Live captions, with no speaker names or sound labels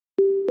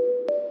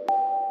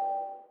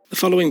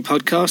following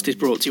podcast is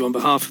brought to you on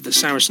behalf of the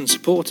Saracen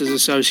Supporters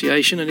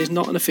Association and is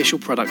not an official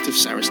product of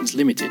Saracens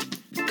Limited.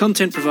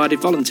 Content provided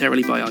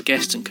voluntarily by our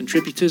guests and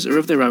contributors are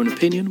of their own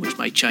opinion, which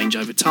may change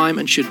over time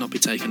and should not be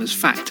taken as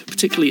fact,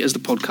 particularly as the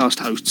podcast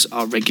hosts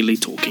are regularly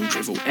talking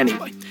drivel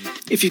anyway.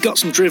 If you've got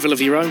some drivel of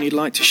your own you'd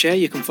like to share,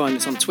 you can find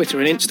us on Twitter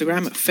and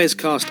Instagram at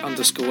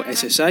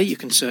fezcast_SSA. You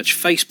can search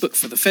Facebook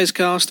for the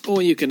Fezcast,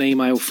 or you can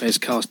email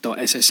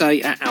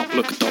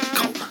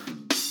fezcast.ssa@outlook.com.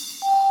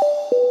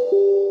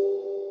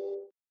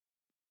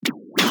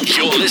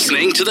 You're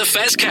listening to the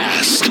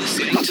Fezcast.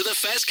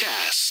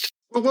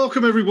 Well,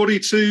 welcome everybody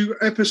to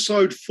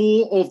episode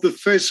 4 of the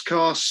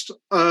Fezcast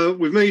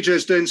with me,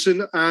 Jez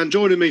Denson, and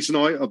joining me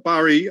tonight are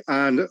Barry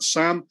and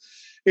Sam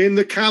in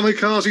the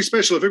Kamikaze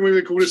Special. I think we're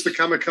going to call this the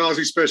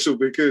Kamikaze Special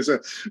because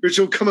which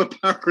will come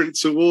apparent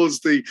towards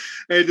the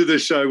end of the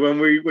show when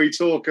we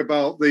talk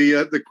about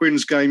the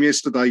Quins game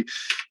yesterday.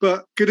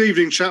 But good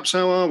evening, chaps.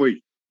 How are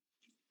we?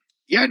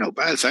 Yeah, not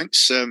bad,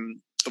 thanks.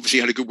 Obviously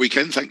had a good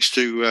weekend thanks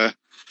to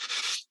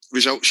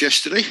results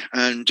yesterday,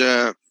 and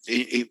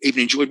even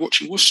enjoyed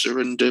watching Worcester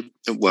and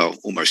well,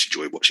 almost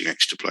enjoyed watching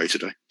Exeter play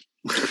today.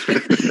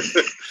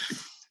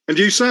 And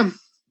you, Sam?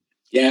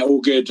 Yeah, all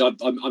good. I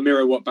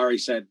mirror what Barry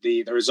said.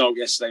 The result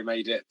yesterday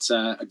made it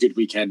a good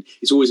weekend.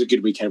 It's always a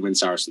good weekend when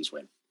Saracens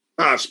win.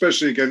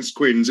 Especially against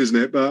Quins,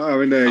 isn't it? But I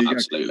mean, there you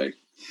absolutely.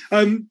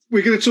 Go.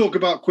 We're going to talk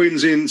about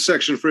Quins in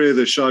section 3 of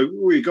the show.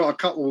 We've got a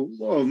couple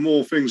of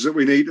more things that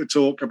we need to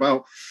talk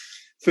about.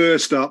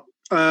 First up,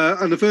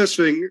 and the first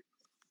thing,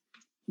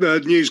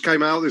 the news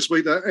came out this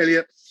week that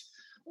Elliot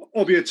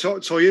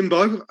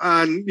Obiatoyimbo,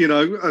 and you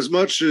know, as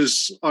much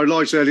as I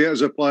liked Elliot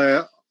as a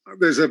player,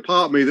 there's a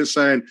part of me that's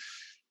saying,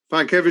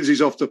 thank heavens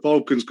he's off to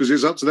Falcons, because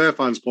it's up to their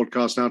fans'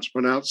 podcast now to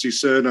pronounce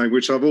his surname,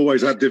 which I've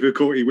always had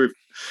difficulty with.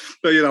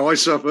 But you know, I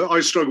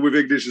struggle with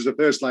English as a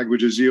first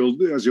language, as you'll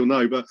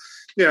know. But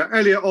yeah,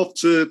 Elliot off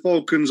to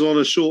Falcons on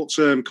a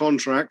short-term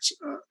contract.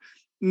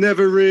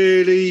 Never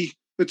really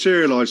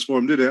materialised for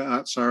him, did it,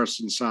 at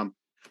Saracen, Sam?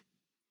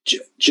 Do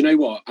you know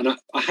what? And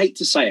I hate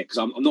to say it because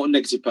I'm not a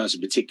negative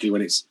person, particularly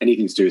when it's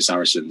anything to do with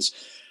Saracens.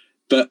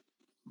 But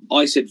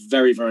I said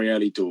very, very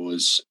early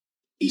doors,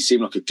 he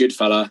seemed like a good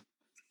fella.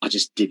 I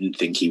just didn't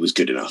think he was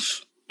good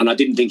enough. And I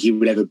didn't think he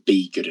would ever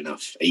be good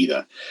enough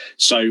either.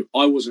 So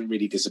I wasn't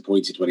really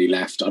disappointed when he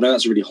left. I know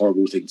that's a really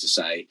horrible thing to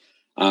say.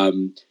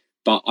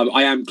 But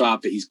I am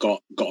glad that he's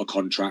got a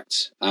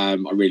contract. I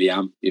really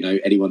am. You know,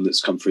 anyone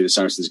that's come through the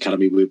Saracens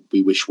Academy,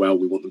 we wish well.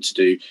 We want them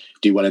to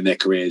do well in their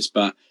careers.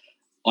 But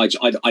I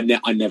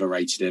never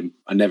rated him.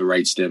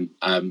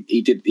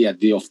 He did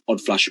the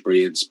odd flash of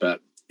brilliance, but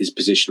his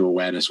positional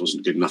awareness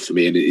wasn't good enough for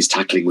me, and his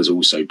tackling was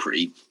also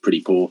pretty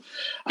poor.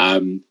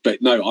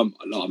 But no, I'm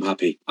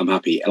happy.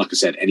 Like I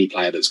said, any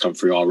player that's come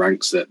through our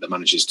ranks that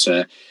manages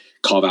to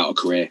carve out a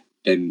career,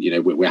 then you know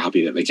we're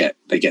happy that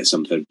they get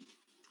something.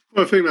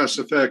 Well, I think that's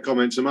a fair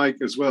comment to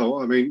make as well.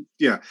 I mean,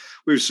 yeah,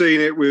 we've seen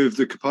it with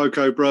the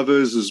Capocco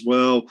brothers as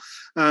well,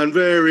 and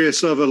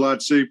various other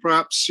lads who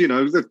perhaps, you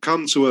know, they've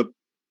come to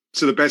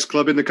the best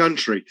club in the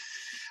country,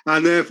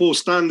 and therefore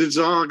standards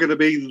are going to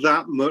be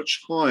that much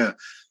higher.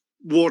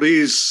 What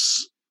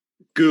is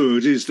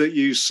good is that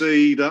you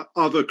see that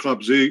other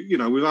clubs who, you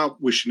know, without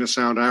wishing to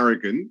sound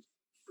arrogant,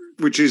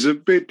 which is a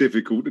bit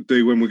difficult to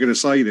do when we're going to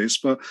say this,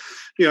 but,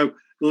 you know,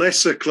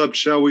 lesser clubs,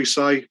 shall we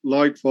say,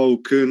 like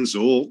Falcons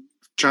or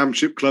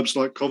championship clubs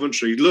like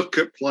Coventry, look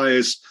at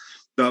players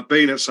that have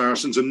been at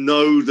Saracens and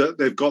know that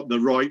they've got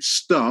the right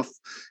stuff,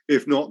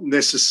 if not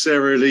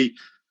necessarily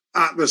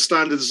at the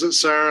standards that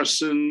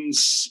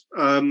Saracens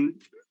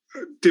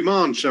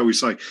demand, shall we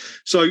say.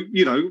 So,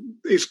 you know,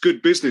 it's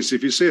good business.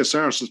 If you see a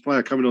Saracens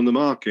player coming on the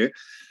market,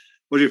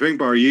 what do you think,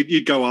 Barry?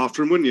 You'd go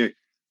after him, wouldn't you?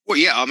 Well,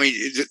 yeah, I mean,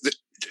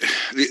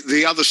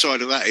 the other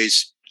side of that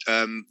is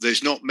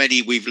there's not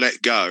many we've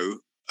let go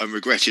and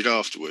regretted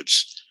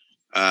afterwards.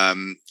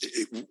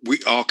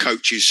 Our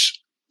coaches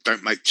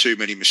don't make too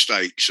many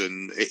mistakes,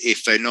 and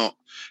if they're not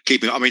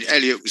keeping, I mean,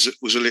 Elliot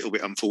was a little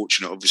bit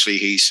unfortunate.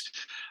 Obviously,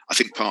 I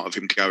think part of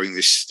him going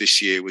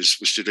this year was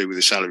to do with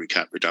the salary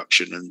cap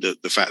reduction and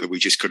the fact that we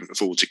just couldn't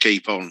afford to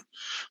keep on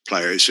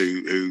players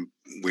who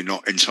we're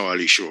not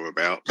entirely sure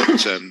about.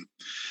 But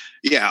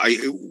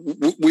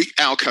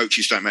our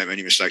coaches don't make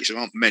many mistakes. There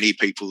aren't many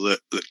people that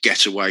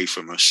get away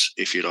from us,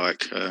 if you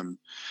like. I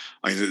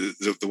mean,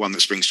 the one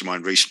that springs to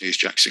mind recently is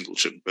Jack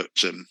Singleton,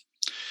 but you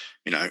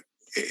know,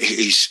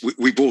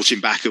 we brought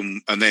him back,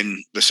 and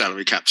then the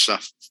salary cap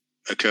stuff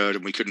occurred,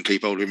 and we couldn't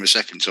keep hold of him a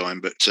second time.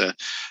 But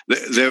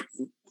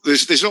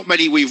there's not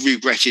many we've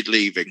regretted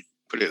leaving,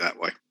 put it that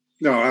way.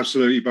 No,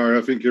 absolutely, Barry.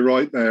 I think you're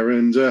right there.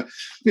 And,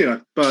 you know,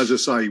 but as I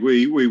say,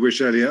 we wish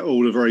Elliot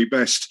all the very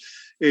best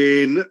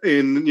in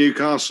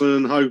Newcastle,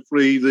 and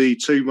hopefully the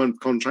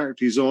 2-month contract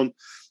he's on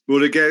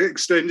will get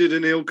extended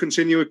and he'll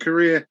continue a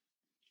career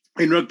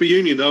in rugby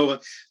union. Though I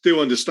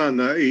do understand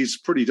that he's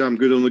pretty damn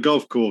good on the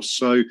golf course,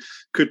 so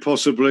could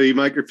possibly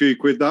make a few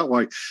quid that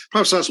way.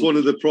 Perhaps that's one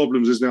of the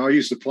problems, isn't it? I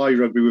used to play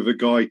rugby with a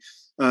guy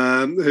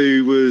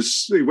who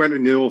went to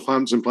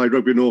Northampton, played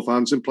rugby in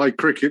Northampton, played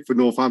cricket for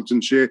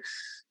Northamptonshire,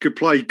 could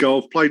play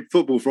golf, played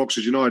football for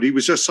Oxford United. He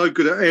was just so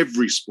good at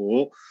every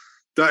sport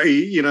that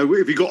he, you know,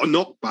 if he got a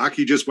knockback,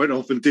 he just went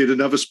off and did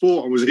another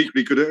sport and was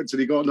equally good at it until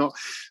he got a knock.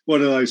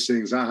 One of those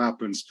things that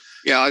happens.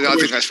 Yeah, I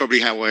think that's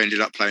probably how I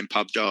ended up playing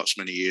pub darts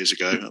many years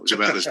ago. It was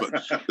about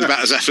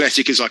as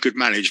athletic as I could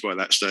manage by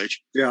that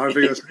stage. Yeah, I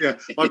think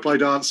I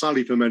played Aunt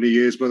Sally for many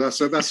years, but that's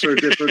for a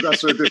different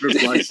place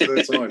at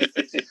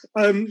the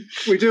time.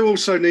 We do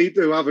also need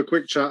to have a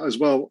quick chat as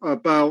well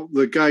about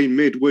the game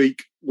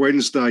midweek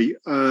Wednesday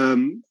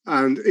and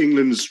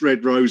England's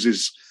Red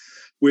Roses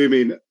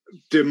women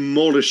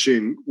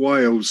demolishing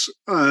Wales.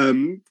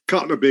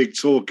 Couple of big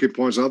talking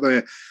points out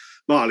there.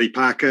 Marley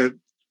Packer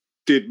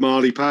did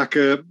Marley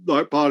Packer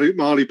like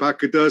Marley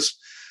Packer does,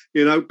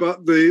 you know, but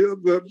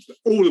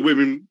all the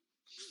women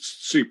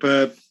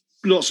superb,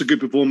 lots of good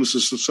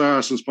performances for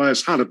Saracens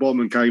players. Hannah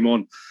Botman came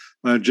on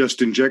and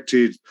just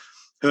injected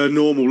her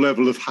normal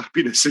level of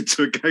happiness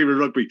into a game of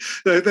rugby.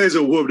 There's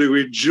a woman who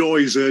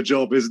enjoys her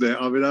job, isn't it?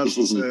 I mean, that's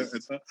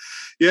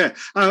yeah.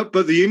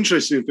 But the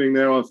interesting thing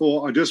there, I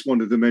thought I just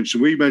wanted to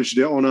mention, we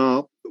mentioned it on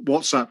our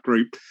WhatsApp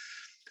group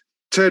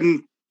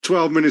 10,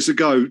 12 minutes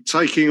ago,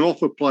 taking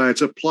off a player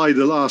to play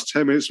the last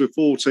 10 minutes with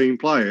 14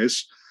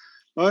 players.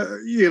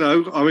 You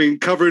know, I mean,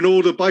 covering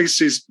all the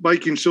bases,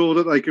 making sure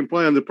that they can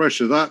play under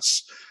pressure. That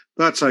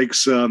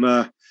takes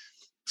some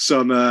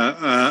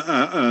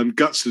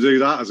guts to do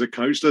that as a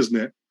coach, doesn't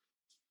it?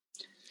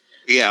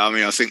 Yeah, I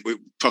mean, I think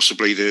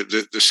possibly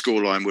the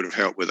scoreline would have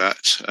helped with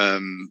that.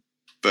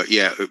 But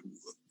yeah,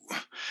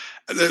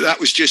 that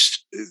was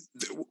just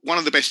one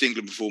of the best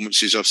England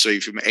performances I've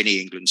seen from any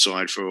England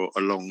side for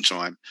a long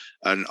time.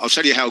 And I'll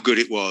tell you how good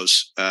it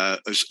was.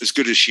 As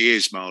good as she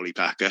is, Marley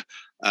Packer,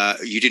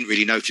 you didn't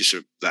really notice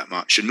her that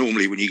much. And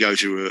normally when you go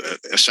to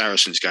a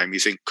Saracens game, you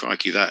think,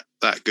 crikey, that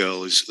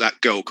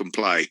girl can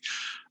play.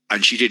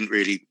 And she didn't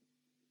really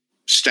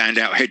stand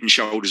out head and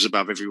shoulders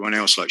above everyone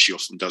else like she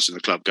often does in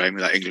the club game,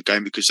 in that England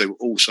game, because they were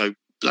all so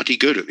bloody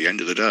good at the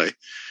end of the day.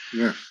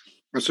 Yeah,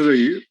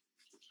 absolutely.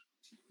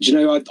 Do you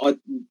know, I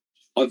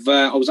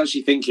was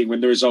actually thinking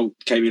when the result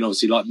came in,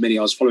 obviously, like many,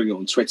 I was following it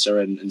on Twitter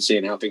and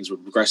seeing how things were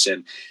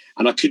progressing.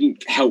 And I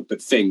couldn't help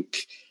but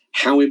think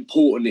how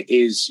important it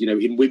is, you know,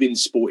 in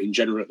women's sport in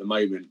general at the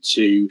moment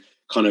to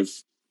kind of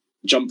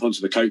jump onto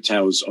the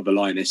coattails of the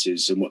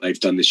Lionesses and what they've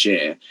done this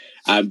year.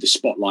 The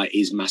spotlight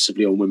is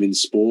massively on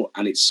women's sport,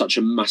 and it's such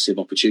a massive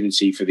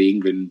opportunity for the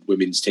England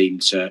women's team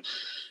to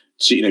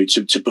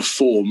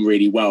perform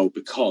really well,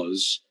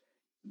 because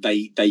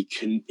they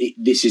can.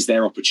 This is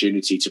their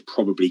opportunity to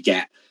probably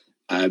get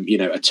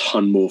a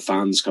ton more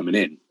fans coming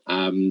in.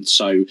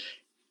 So,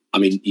 I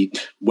mean,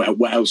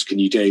 what else can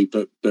you do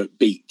but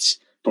beat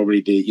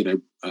probably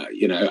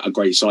a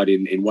great side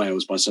in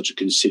Wales by such a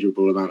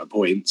considerable amount of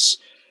points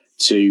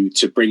to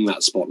bring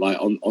that spotlight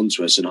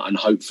onto us, and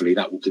hopefully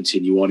that will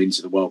continue on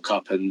into the World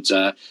Cup, and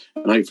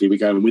hopefully we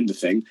go and win the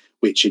thing,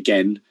 which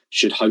again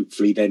should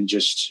hopefully then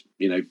just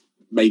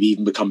maybe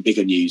even become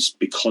bigger news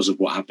because of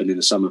what happened in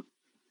the summer.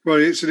 Well,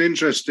 it's an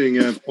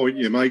interesting point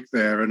you make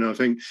there, and I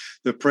think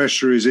the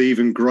pressure is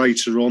even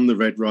greater on the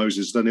Red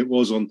Roses than it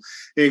was on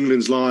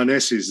England's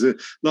Lionesses. The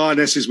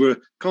Lionesses were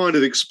kind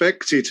of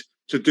expected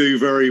to do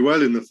very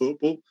well in the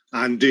football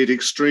and did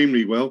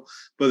extremely well,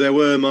 but there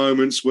were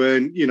moments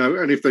when,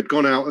 and if they'd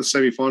gone out at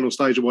semi-final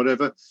stage or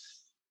whatever,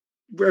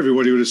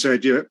 everybody would have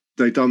said, yeah,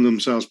 they've done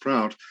themselves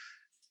proud.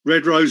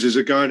 Red Roses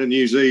are going to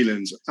New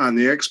Zealand, and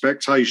the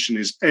expectation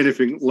is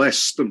anything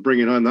less than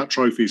bringing home that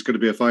trophy is going to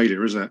be a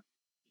failure, isn't it?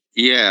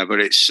 Yeah, but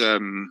it's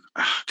going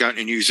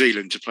to New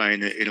Zealand to play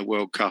in a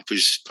World Cup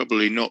is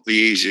probably not the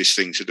easiest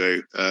thing to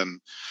do.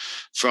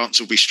 France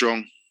will be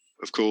strong,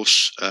 of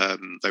course.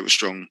 They were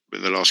strong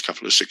in the last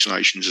couple of Six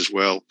Nations as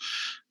well.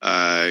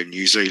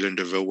 New Zealand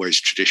have always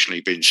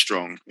traditionally been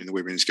strong in the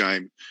women's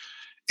game.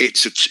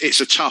 It's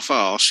a tough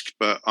ask,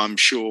 but I'm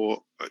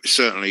sure,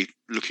 certainly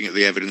looking at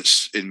the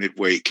evidence in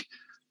midweek,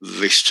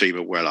 this team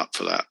are well up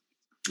for that.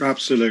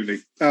 Absolutely.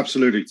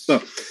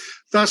 So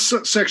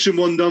that's section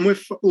one done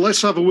with.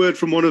 Let's have a word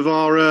from one of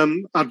our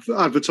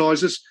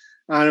advertisers,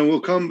 and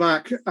we'll come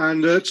back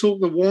and talk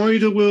the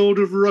wider world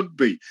of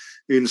rugby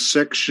in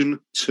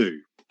section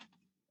two.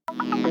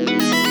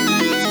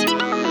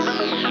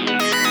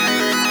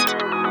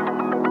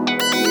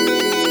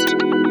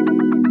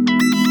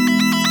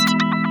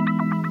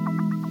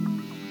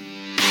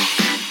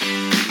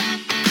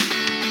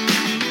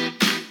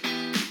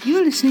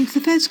 You're listening to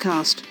the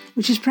Fezcast,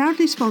 which is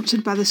proudly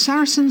sponsored by the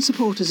Saracens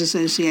Supporters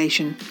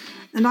Association,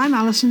 and I'm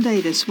Alison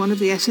Davis, one of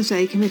the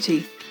SSA committee.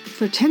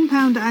 For a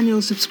 £10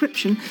 annual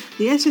subscription,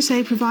 the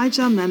SSA provides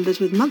our members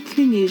with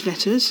monthly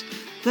newsletters,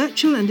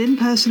 virtual and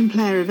in-person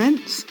player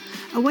events,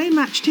 away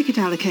match ticket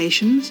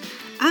allocations,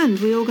 and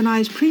we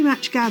organise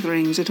pre-match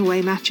gatherings at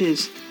away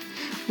matches.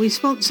 We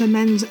sponsor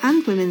men's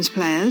and women's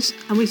players,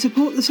 and we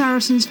support the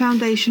Saracens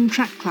Foundation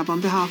Track Club on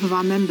behalf of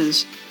our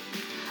members.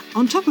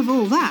 On top of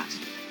all that,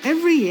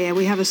 every year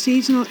we have a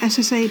seasonal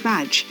SSA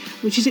badge,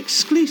 which is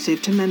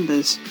exclusive to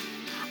members.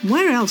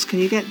 Where else can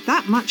you get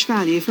that much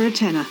value for a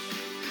tenner?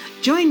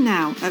 Join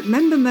now at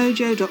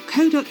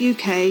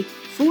membermojo.co.uk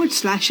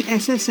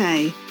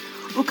facebook.com/SSA,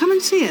 or come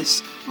and see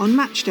us on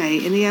match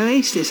day in the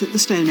Oasis at the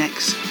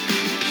Stonex.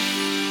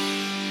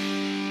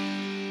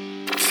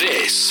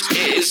 This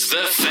is the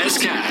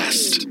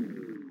Fezcast.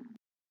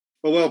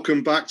 Well,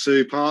 welcome back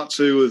to part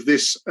 2 of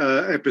this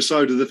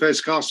episode of the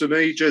Fezcast with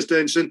me, Jez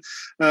Denson,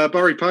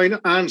 Barry Payne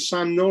and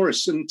Sam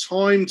Norris, and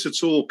time to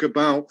talk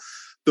about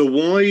the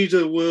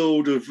wider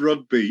world of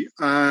rugby,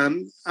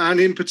 and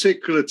in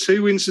particular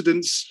 2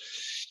 incidents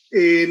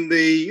in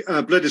the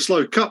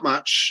Bledisloe Cup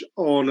match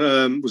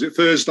on, was it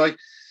Thursday?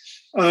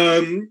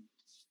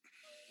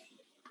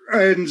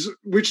 And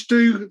which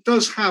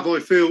does have, I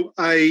feel,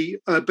 a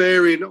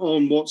bearing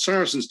on what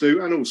Saracens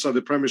do, and also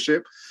the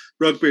Premiership,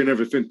 rugby and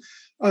everything.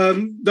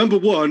 Number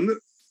one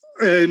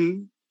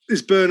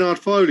is Bernard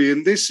Foley,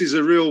 and this is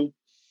a real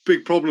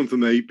big problem for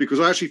me because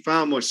I actually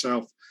found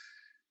myself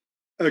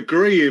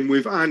agreeing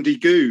with Andy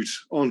Goode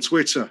on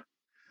Twitter,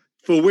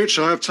 for which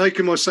I have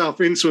taken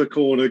myself into a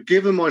corner,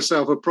 given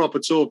myself a proper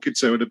talking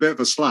to and a bit of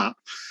a slap.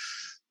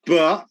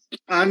 But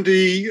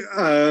Andy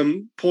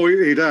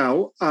pointed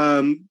out,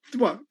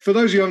 well, for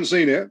those who haven't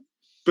seen it,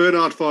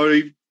 Bernard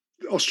Foley,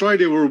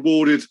 Australia were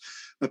awarded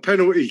a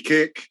penalty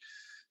kick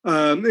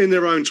in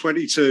their own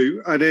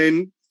 22. And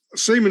then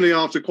seemingly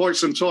after quite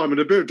some time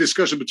and a bit of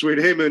discussion between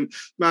him and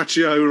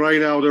Matteo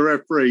Reynald, the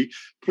referee,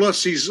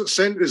 plus he's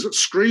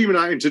screaming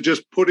at him to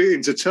just put it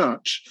into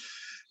touch.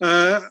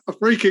 A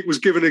free kick was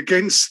given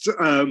against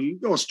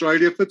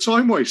Australia for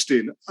time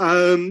wasting.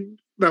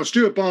 Now,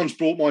 Stuart Barnes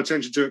brought my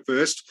attention to it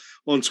first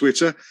on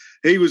Twitter.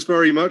 He was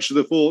very much of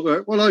the thought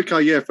that, well,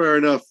 okay, yeah, fair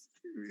enough.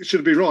 It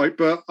should be right.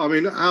 But, I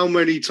mean, how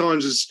many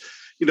times has,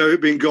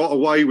 it been got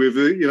away with?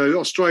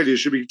 Australia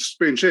should be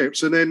spin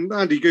chips. And then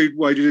Andy Goode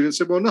waded in and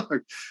said, well, no,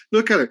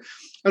 look at it.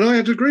 And I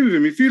had to agree with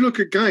him. If you look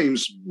at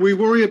games, we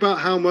worry about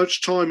how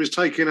much time is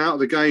taken out of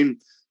the game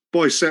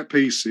by set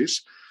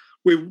pieces.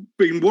 We've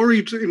been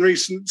worried in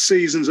recent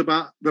seasons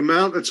about the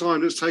amount of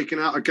time that's taken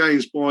out of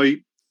games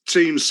by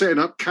teams setting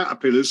up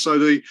caterpillars so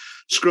the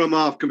scrum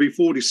half can be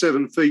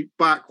 47 feet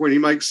back when he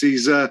makes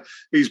his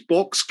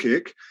box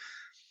kick.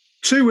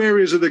 2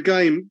 areas of the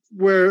game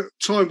where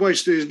time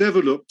wasted is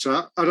never looked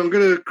at, and I'm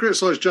going to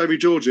criticise Jamie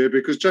George here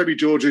because Jamie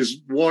George's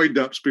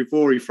wind-ups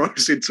before he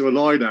throws into a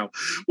line-out,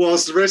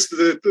 whilst the rest of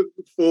the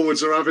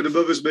forwards are having a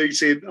mother's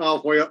meeting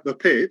halfway up the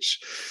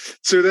pitch,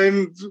 to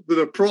then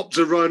the prop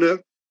to run at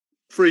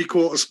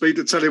 3/4 speed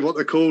to tell him what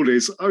the call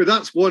is. I mean,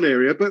 that's one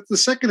area. But the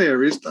second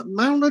area is the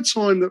amount of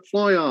time that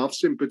fly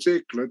halves in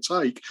particular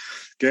take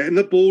getting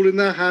the ball in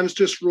their hands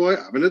just right,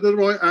 having it at the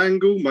right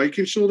angle,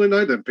 making sure they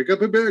know, then pick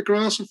up a bit of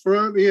grass and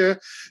throw it in the air.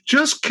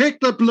 Just kick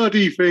the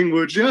bloody thing,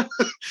 would you?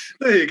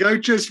 There you go.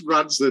 Just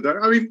runs the day.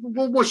 I mean,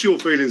 what's your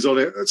feelings on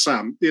it,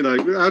 Sam?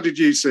 How did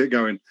you see it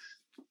going?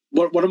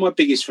 One of my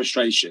biggest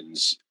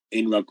frustrations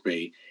in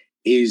rugby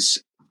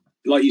is,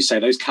 like you say,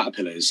 those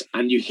caterpillars,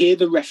 and you hear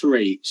the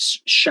referee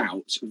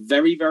shout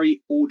very,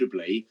 very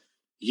audibly,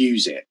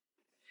 use it.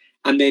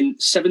 And then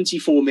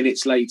 74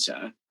 minutes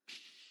later,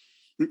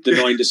 the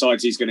 9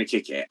 decides he's going to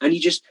kick it. And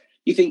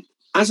you think,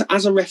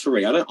 as a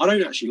referee, I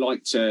don't actually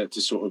like to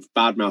sort of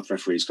badmouth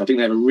referees because I think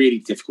they have a really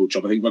difficult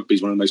job. I think rugby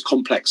is one of the most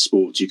complex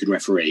sports you could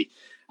referee,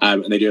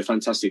 and they do a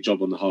fantastic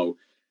job on the whole.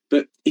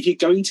 But if you're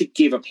going to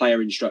give a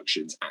player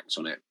instructions, act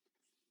on it.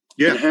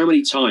 Yeah. And how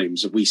many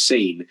times have we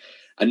seen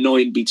a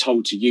 9 be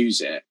told to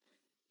use it,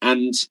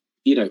 and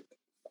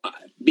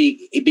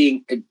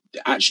being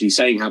actually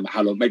saying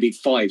how long, maybe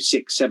 5,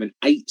 6, 7,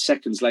 8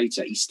 seconds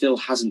later, he still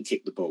hasn't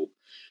kicked the ball.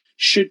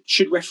 Should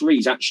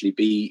referees actually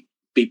be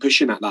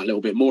pushing at that a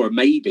little bit more? And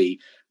maybe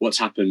what's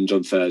happened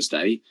on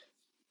Thursday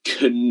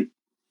can,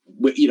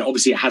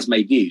 obviously it has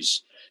made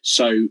news,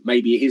 so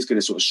maybe it is going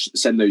to sort of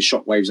send those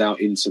shockwaves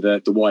out into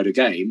the wider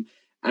game,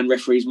 and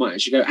referees might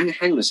actually go,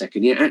 hang on a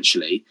second, yeah,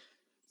 actually,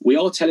 we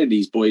are telling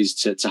these boys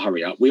to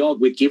hurry up.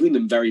 We're giving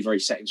them very, very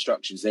set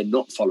instructions. They're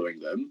not following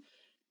them.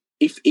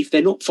 If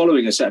they're not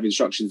following a set of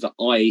instructions that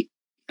I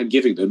am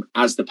giving them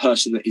as the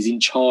person that is in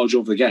charge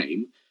of the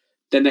game,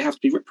 then they have to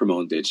be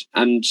reprimanded.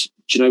 And do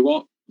you know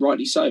what?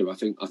 Rightly so. I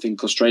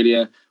think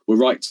Australia were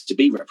right to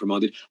be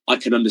reprimanded. I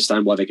can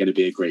understand why they're going to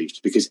be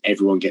aggrieved because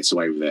everyone gets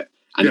away with it.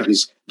 And It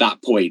was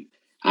that point.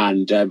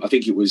 And I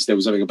think there was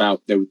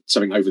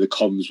something over the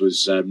comms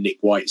was Nick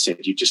White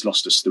said, "You just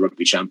lost us the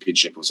rugby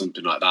championship" or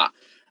something like that.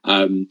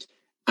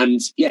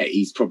 And yeah,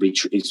 he's probably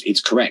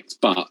it's correct,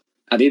 but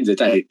at the end of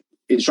the day,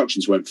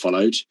 instructions weren't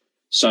followed,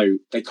 so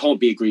they can't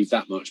be aggrieved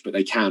that much, but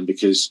they can,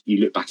 because you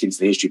look back into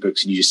the history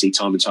books and you just see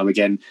time and time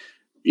again,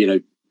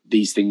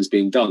 these things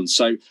being done.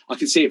 So I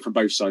can see it from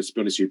both sides, to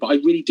be honest with you, but I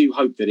really do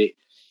hope that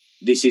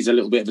this is a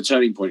little bit of a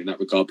turning point in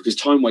that regard, because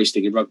time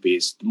wasting in rugby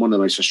is one of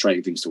the most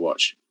frustrating things to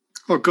watch.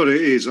 Oh, God,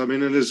 it is. I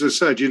mean, and as I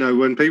said,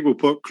 when people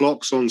put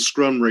clocks on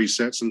scrum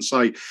resets and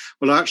say,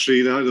 well,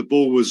 actually, the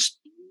ball was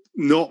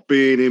not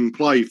being in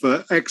play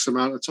for X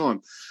amount of time.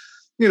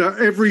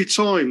 Every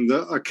time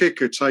that a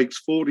kicker takes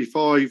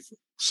 45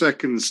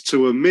 seconds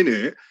to a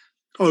minute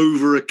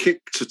over a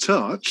kick to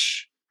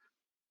touch,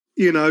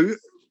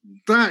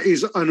 that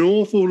is an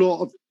awful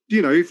lot of,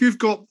 if you've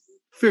got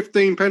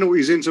 15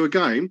 penalties into a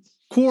game,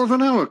 quarter of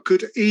an hour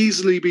could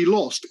easily be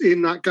lost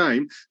in that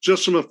game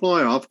just from a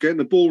fly-half, getting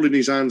the ball in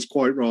his hands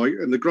quite right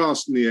and the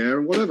grass in the air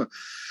and whatever.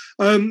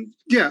 I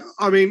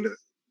mean,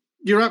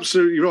 you're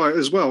absolutely right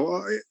as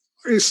well.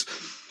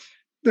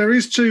 There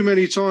is too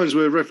many times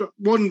where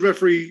one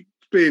referee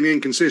being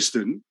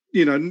inconsistent.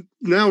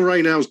 Now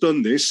Raynell's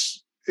done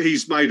this.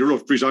 He's made a run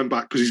for his own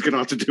back because he's going to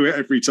have to do it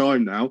every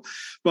time now.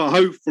 But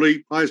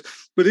hopefully, but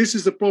this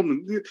is the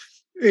problem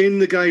in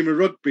the game of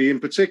rugby in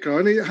particular,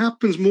 and it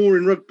happens more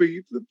in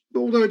rugby,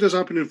 although it does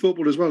happen in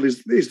football as well.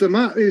 Is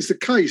the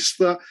case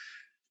that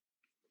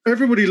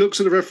everybody looks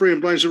at the referee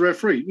and blames the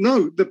referee?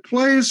 No, the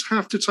players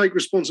have to take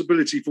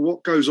responsibility for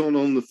what goes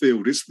on the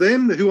field. It's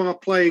them who are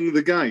playing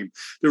the game.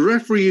 The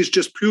referee is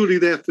just purely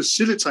there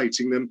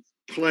facilitating them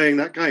playing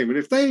that game. And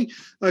if they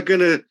are going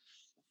to,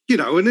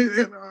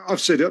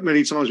 I've said it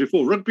many times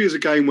before, rugby is a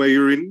game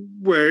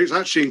where it's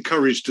actually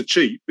encouraged to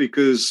cheat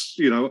because,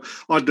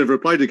 I'd never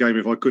have played a game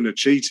if I couldn't have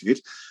cheated.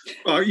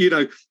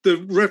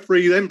 The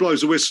referee then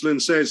blows a whistle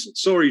and says,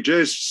 sorry,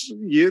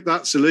 Jez,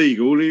 that's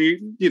illegal.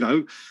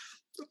 And,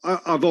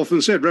 I've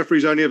often said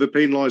referees only ever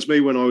penalised me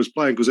when I was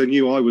playing because they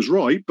knew I was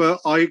right, but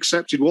I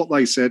accepted what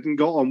they said and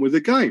got on with the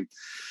game.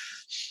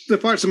 The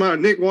fact of the matter,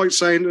 Nick White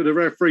saying to the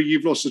referee,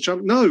 you've lost the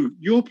champ. No,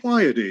 your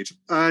player did.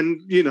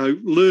 And,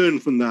 learn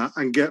from that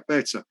and get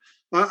better.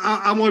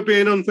 Am I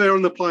being unfair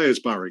on the players,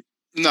 Barry?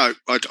 No,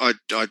 I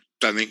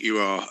don't think you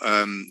are.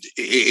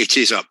 It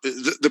is up.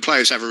 The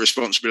players have a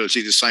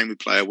responsibility, the same with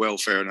player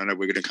welfare, and I know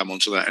we're going to come on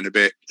to that in a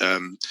bit.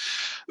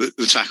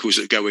 The tackles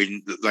that go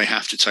in, they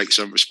have to take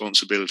some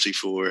responsibility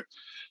for it.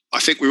 I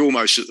think we're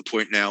almost at the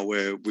point now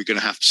where we're going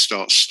to have to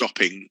start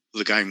stopping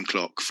the game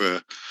clock for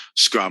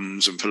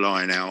scrums and for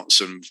line-outs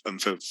and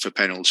for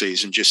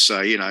penalties and just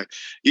say,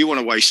 you want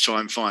to waste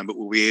time, fine, but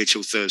we'll be here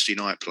till Thursday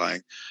night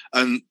playing.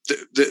 And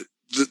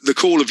the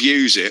call of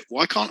use it,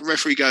 why can't the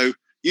referee go,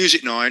 use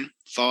it 9,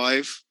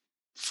 5,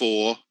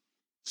 4,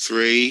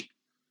 3,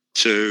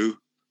 2,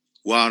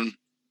 1,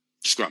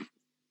 scrum?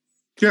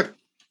 Yeah.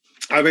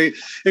 I mean,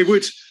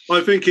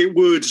 I think it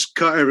would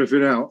cut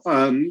everything out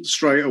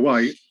straight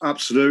away.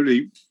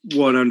 Absolutely,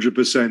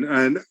 100%.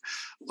 And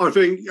I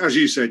think, as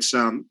you said,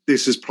 Sam,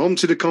 this has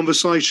prompted a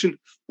conversation.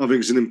 I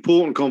think it's an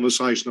important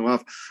conversation to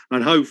have.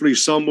 And hopefully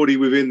somebody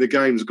within the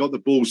game has got the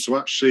balls to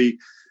actually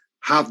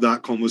have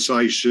that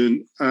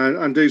conversation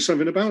and do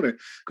something about it.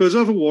 Because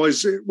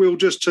otherwise it will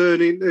just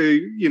turn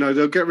into,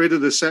 they'll get rid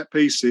of the set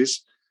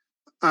pieces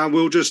and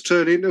we'll just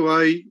turn into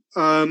a,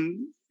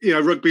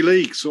 rugby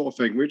league sort of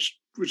thing, which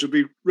would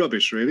be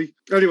rubbish, really.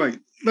 Anyway,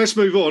 let's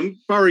move on.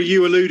 Barry,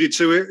 you alluded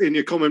to it in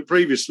your comment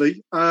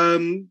previously.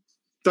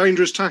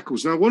 Dangerous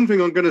tackles. Now, one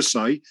thing I'm going to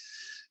say,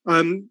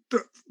 the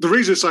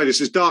reason I say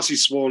this is Darcy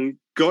Swan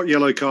got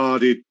yellow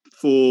carded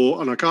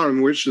for, and I can't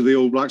remember which of the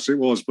All Blacks it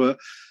was, but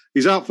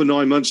he's out for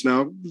 9 months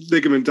now,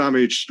 ligament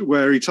damaged,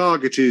 where he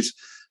targeted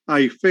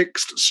a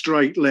fixed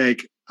straight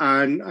leg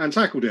and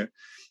tackled it.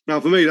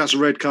 Now, for me, that's a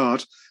red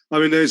card. I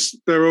mean,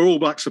 there are All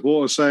Black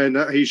supporters saying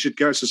that he should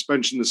get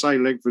suspension the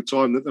same length of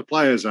time that the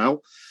player's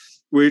out,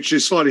 which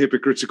is slightly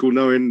hypocritical,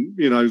 knowing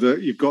that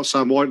you've got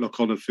Sam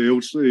Whitelock on the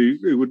field, who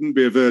wouldn't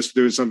be averse to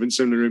doing something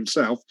similar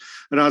himself,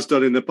 and has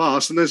done in the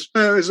past. And there's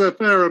a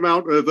fair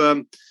amount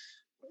of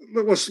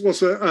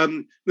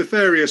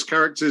nefarious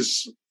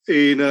characters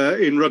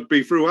in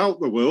rugby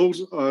throughout the world.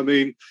 I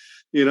mean,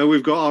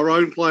 we've got our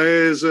own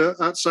players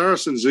at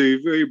Saracens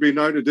who've been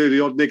known to do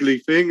the odd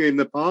niggly thing in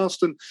the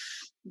past, and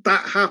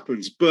that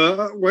happens.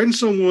 But when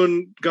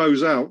someone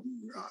goes out,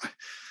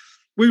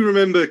 we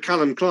remember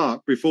Callum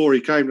Clark, before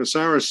he came to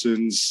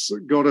Saracens,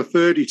 got a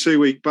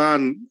 32-week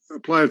ban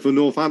playing for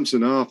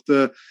Northampton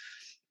after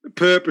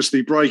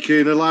purposely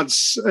breaking a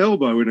lad's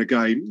elbow in a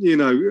game.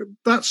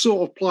 That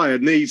sort of player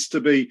needs to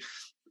be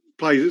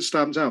played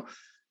stamped out.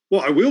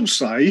 What I will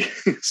say,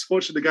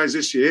 watching the games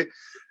this year,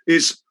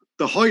 is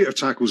the height of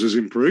tackles has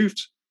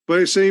improved.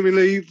 But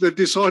seemingly they've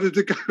decided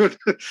to go.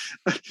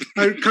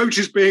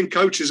 Coaches being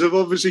coaches have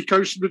obviously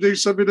coached them to do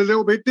something a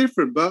little bit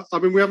different. But I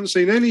mean, we haven't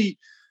seen any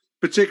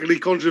particularly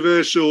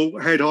controversial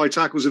head-high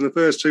tackles in the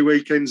first 2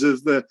 weekends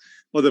of the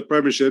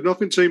Premiership.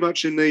 Nothing too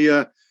much in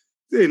the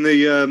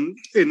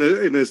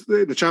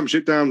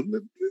Championship down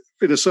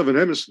in the Southern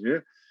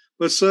Hemisphere.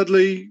 But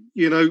suddenly,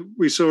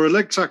 we saw a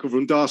leg tackle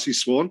from Darcy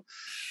Swan.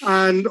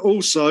 And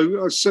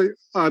also,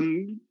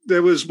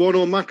 there was one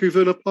on Maku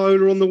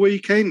Vunipola on the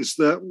weekends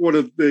that one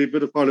of the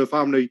Vunipola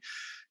family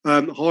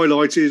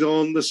highlighted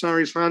on the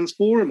Sarries fans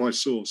forum I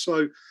saw.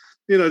 So,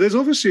 there's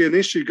obviously an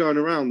issue going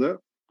around that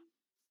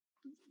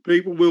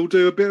people will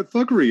do a bit of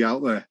thuggery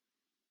out there.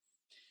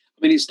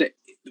 I mean,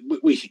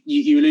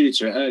 you alluded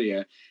to it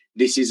earlier.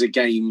 This is a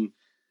game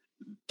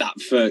that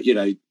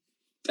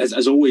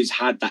has always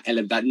had that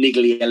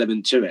niggly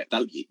element to it.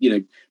 That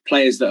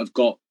players that have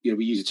got,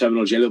 we use the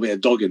terminology, a little bit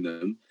of dog in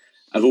them,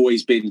 have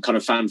always been kind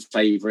of fan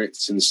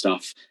favourites and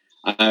stuff.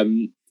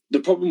 The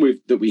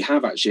problem that we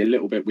have actually a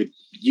little bit with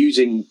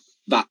using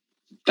that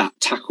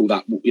tackle,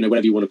 that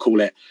whatever you want to call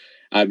it,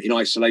 in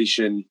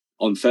isolation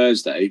on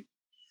Thursday,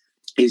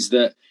 is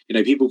that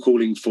people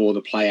calling for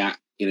the player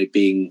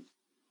being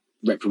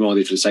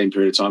reprimanded for the same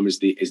period of time as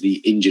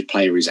the injured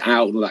player is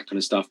out and all that kind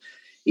of stuff.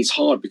 It's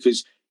hard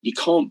because you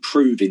can't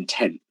prove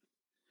intent.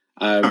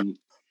 And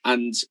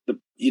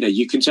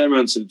you can turn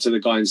around to the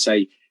guy and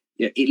say,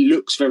 yeah, it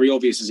looks very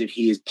obvious as if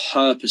he has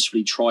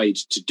purposefully tried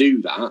to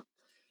do that,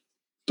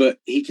 but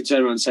he can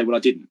turn around and say, well, I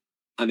didn't.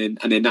 And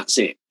then that's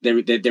it. There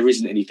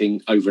isn't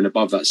anything over and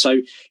above that.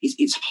 So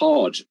it's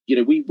hard.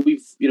 We've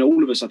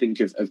all of us, I think,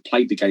 have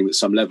played the game at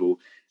some level.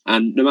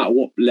 And no matter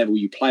what level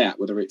you play at,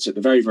 whether it's at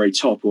the very, very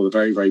top or the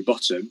very, very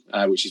bottom,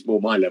 which is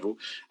more my level,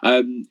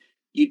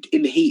 you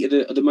in the heat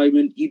of the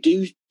moment, you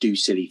do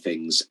silly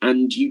things,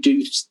 and you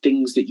do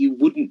things that you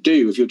wouldn't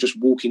do if you're just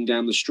walking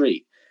down the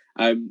street.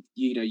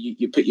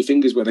 You put your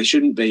fingers where they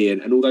shouldn't be,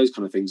 and all those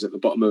kind of things at the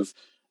bottom of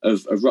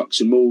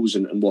rucks and malls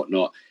and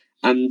whatnot.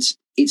 And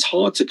it's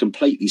hard to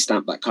completely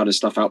stamp that kind of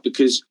stuff out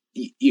because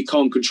you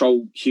can't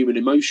control human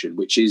emotion,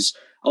 which is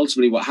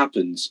ultimately what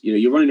happens.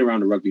 You're running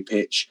around a rugby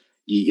pitch.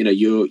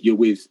 You're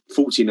with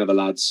 14 other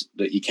lads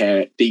that you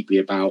care deeply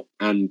about,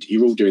 and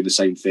you're all doing the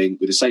same thing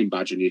with the same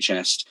badge on your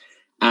chest,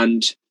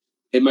 and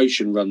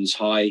emotion runs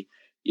high,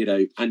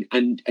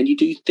 and you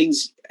do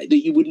things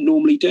that you wouldn't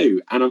normally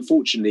do. And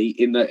unfortunately,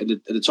 at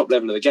the top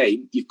level of the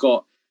game, you've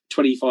got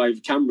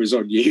 25 cameras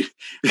on you,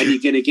 and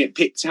you're going to get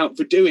picked out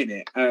for doing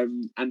it.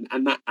 And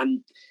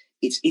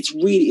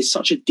it's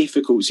such a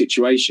difficult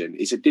situation.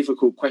 It's a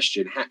difficult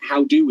question.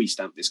 How do we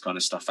stamp this kind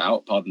of stuff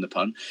out? Pardon the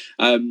pun.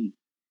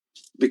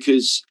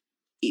 Because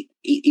it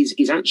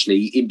is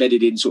actually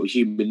embedded in sort of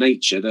human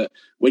nature that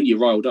when you're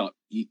riled up,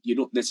 you're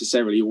not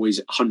necessarily always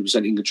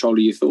 100% in control of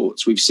your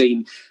thoughts. We've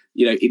seen,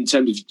 in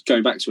terms of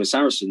going back to a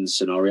Saracens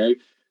scenario,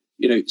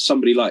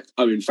 somebody like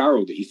Owen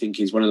Farrell that you think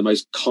is one of the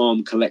most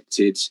calm,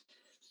 collected,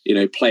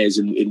 players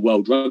in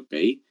world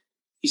rugby.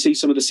 You see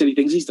some of the silly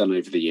things he's done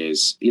over the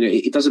years.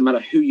 It doesn't matter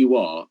who you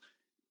are.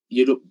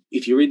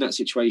 If you're in that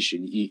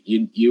situation,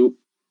 you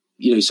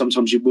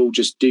sometimes you will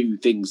just do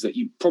things that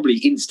you probably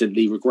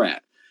instantly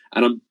regret.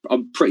 And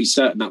I'm pretty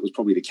certain that was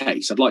probably the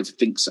case. I'd like to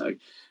think so.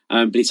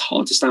 But it's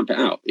hard to stamp it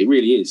out. It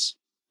really is.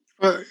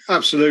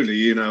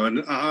 Absolutely,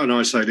 and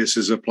I say this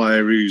as a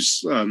player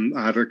who's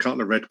had a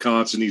couple of red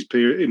cards in his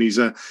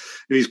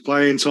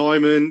playing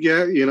time, and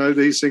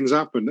these things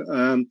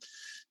happen.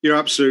 You're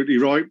absolutely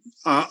right.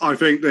 I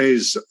think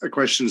there's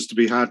questions to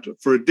be had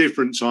for a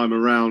different time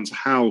around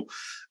how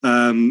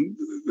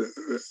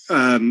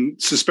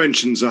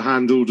suspensions are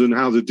handled and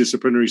how the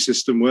disciplinary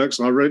system works.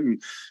 I've written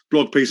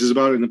blog pieces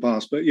about it in the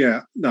past, but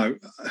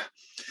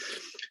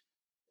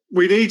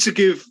we need to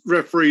give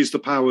referees the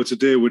power to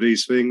deal with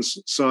these things.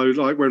 So,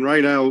 like when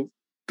Raynell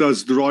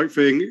does the right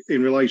thing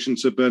in relation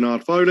to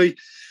Bernard Foley,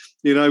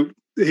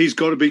 he's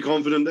got to be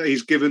confident that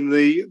he's given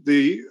the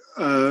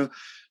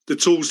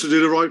tools to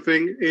do the right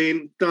thing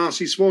in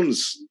Darcy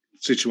Swan's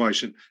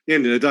situation. At the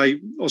end of the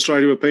day,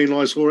 Australia were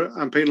penalised for it,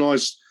 and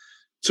penalised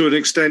to an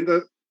extent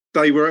that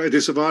they were at a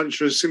disadvantage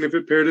for a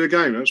significant period of the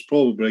game. That's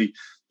probably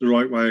the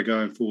right way of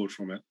going forward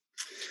from it.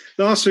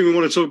 Last thing we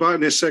want to talk about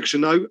in this section,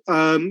 though,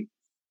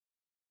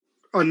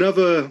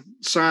 another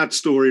sad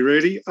story,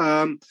 really,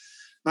 and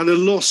the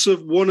loss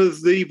of one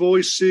of the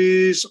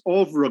voices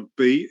of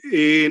rugby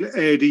in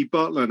Eddie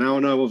Butler. Now, I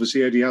know,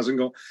 obviously, Eddie hasn't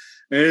got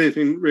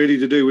anything really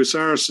to do with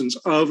Saracens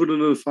other than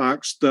the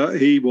fact that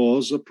he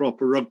was a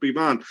proper rugby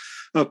man,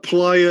 a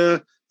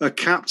player, a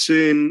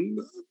captain,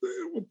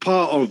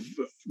 part of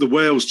the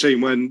Wales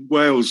team when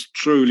Wales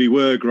truly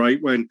were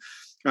great, when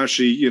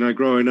actually,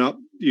 growing up,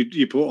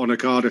 you put on a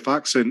Cardiff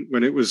accent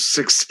when it was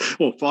 6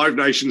 or 5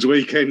 Nations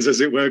weekends,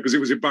 as it were, because it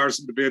was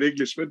embarrassing to be an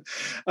Englishman.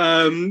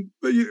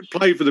 But you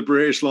played for the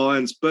British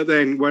Lions, but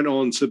then went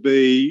on to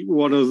be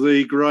one of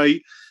the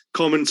great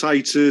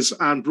commentators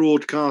and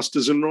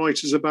broadcasters and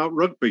writers about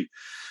rugby.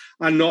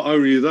 And not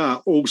only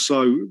that,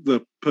 also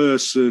the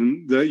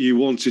person that you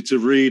wanted to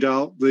read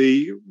out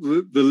the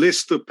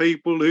list of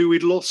people who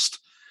we'd lost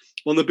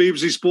on the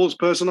BBC Sports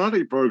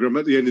Personality Programme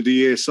at the end of the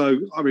year. So,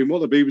 I mean,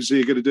 what the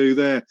BBC are going to do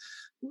there,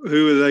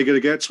 who are they going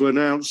to get to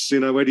announce,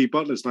 Eddie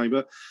Butler's name?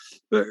 But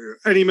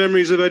any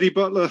memories of Eddie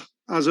Butler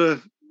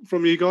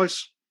from you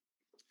guys?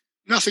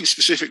 Nothing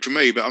specific for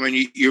me, but I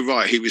mean, you're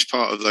right. He was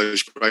part of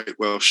those great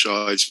Welsh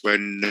sides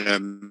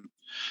when,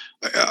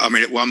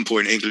 at one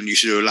point, England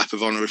used to do a lap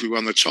of honour if we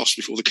won the toss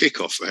before the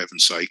kickoff, for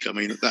heaven's sake. I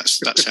mean,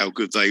 that's how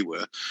good they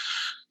were.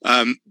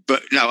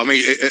 But no, I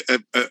mean,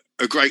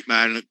 a great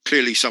man,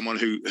 clearly someone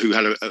who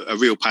had a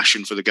real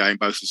passion for the game,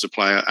 both as a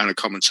player and a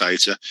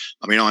commentator.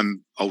 I mean,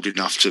 I'm old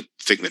enough to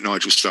think that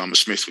Nigel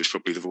Starmer-Smith was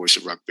probably the voice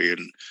of rugby,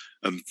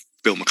 and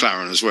Bill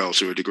McLaren as well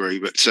to a degree.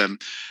 But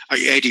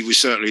Eddie was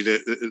certainly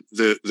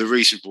the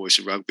recent voice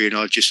of rugby, and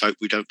I just hope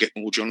we don't get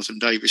more Jonathan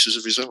Davis as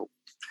a result.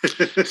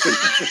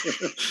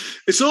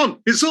 It's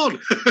on.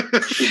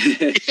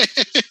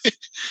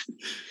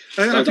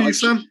 Have you,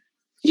 Sam?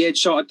 Yeah,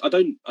 sure. I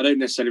don't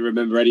necessarily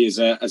remember Eddie as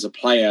a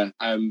player,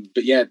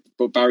 but yeah,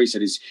 what Barry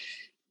said is,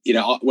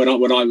 when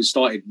I was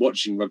started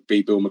watching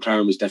rugby, Bill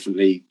McLaren was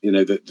definitely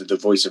the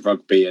voice of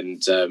rugby,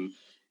 and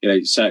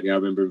certainly I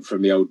remember him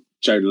from the old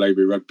Jonah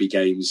Lowbury rugby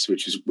games,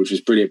 which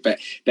was brilliant. But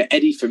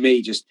Eddie, for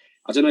me, just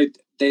I don't know.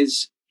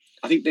 There's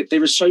I think that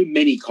there are so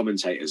many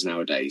commentators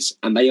nowadays,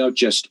 and they are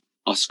just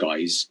us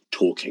guys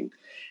talking.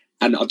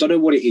 And I don't know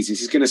what it is.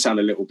 This is going to sound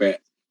a little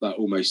bit like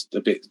almost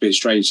a bit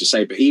strange to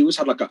say, but he always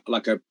had like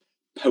a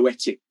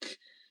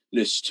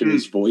poeticness to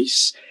his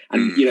voice.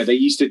 And they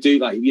used to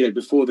do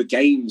before the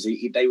games,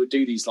 they would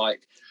do these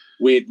like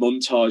weird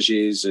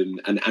montages,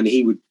 and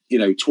he would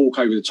talk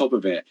over the top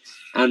of it,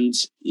 and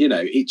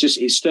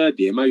it stirred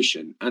the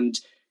emotion. And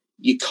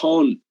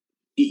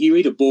you're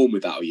either born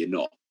with that or you're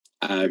not.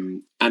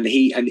 And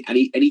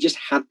he just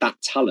had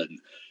that talent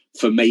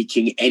for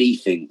making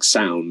anything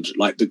sound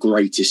like the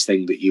greatest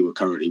thing that you were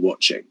currently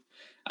watching.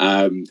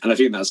 And I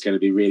think that's going to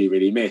be really,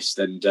 really missed.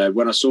 And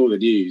when I saw the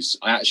news,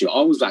 I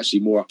was actually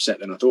more upset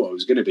than I thought I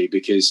was going to be,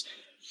 because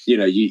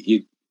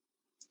I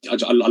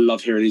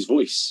love hearing his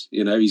voice.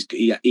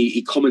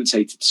 He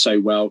commentated so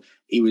well.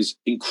 He was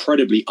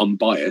incredibly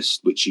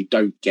unbiased, which you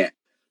don't get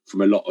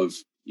from a lot of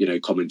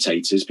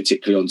commentators,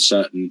 particularly on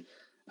certain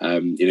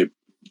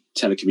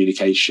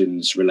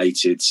telecommunications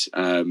related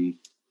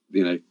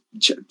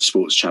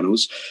sports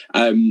channels.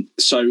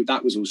 So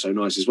that was also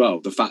nice as well.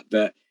 The fact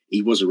that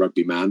he was a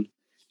rugby man,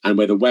 and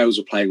whether Wales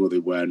were playing or they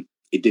weren't,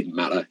 it didn't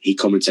matter. He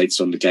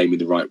commentated on the game in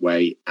the right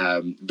way,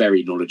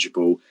 very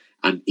knowledgeable,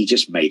 and he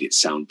just made it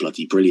sound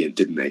bloody brilliant,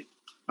 didn't he?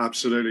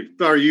 Absolutely.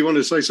 Barry, you want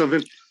to say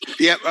something?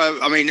 Yeah,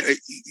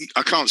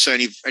 I can't say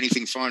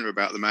anything finer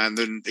about the man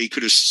than he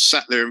could have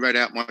sat there and read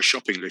out my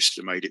shopping list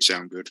and made it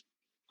sound good.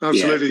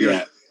 Absolutely,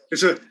 yeah.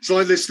 It's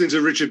like listening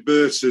to Richard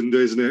Burton,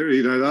 isn't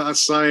it? That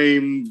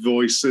same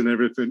voice and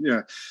everything.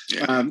 Yeah.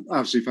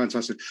 Absolutely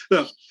fantastic.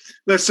 Look,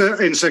 let's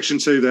in section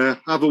 2 there,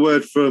 have a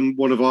word from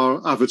one of our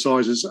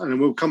advertisers, and then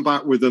we'll come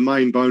back with the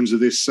main bones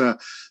of this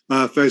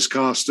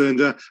Fezcast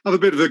and have a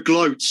bit of a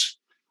gloat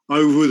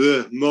over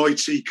the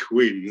mighty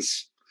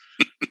Quins.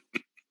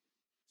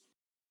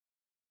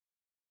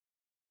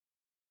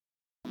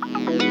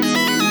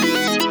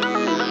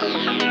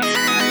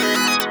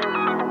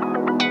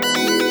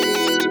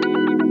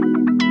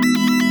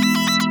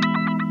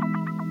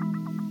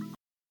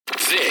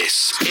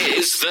 This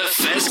is the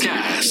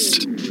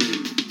Fezcast.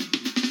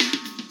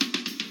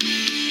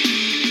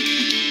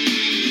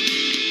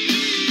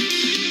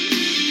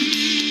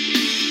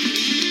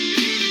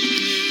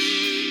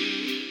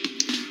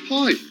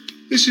 Hi,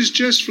 this is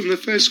Jess from the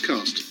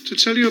Fezcast to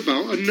tell you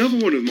about another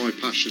one of my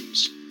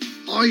passions.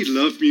 I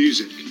love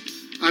music,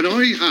 and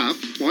I have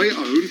my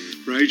own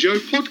radio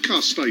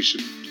podcast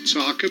station,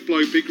 Tarka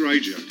Blowpig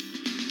Radio.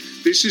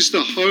 This is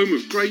the home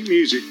of great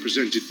music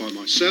presented by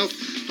myself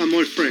and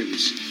my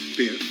friends,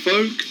 be it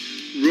folk,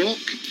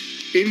 rock,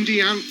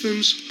 indie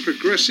anthems,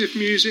 progressive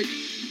music,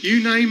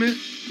 you name it,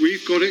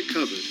 we've got it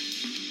covered.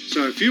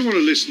 So if you want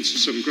to listen to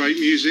some great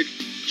music,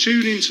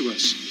 tune in to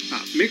us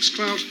at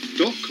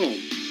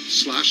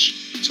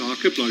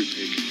mixcloud.com/Tarka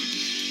Blowpig.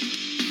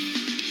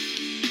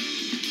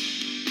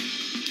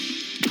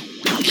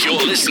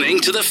 You're listening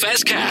to the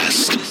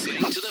Fezcast.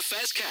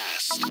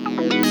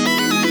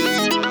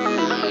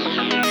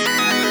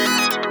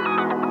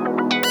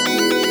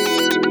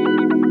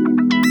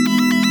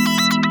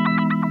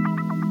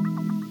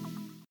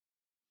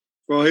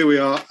 Well, here we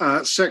are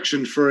at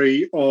section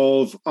 3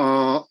 of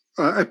our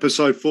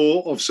episode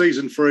 4 of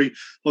season 3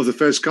 of the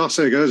Fezcast.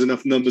 There you go, there's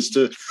enough numbers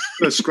to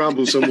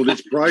scramble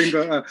someone's brain,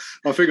 but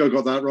I think I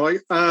got that right.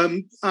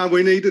 And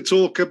we need to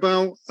talk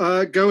about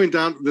going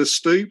down to the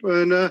Stoop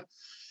and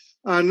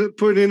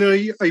putting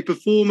in a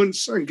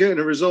performance and getting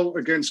a result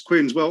against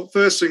Quins. Well,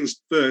 first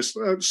things first,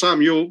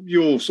 Sam,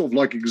 you're sort of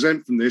like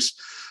exempt from this.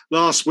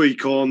 Last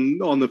week on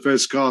the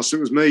Fezcast,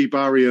 it was me,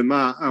 Barry and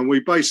Matt, and we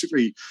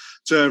basically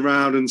turned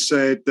around and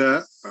said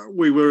that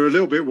we were a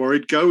little bit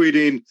worried going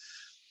in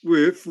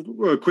with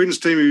a Quins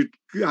team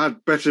who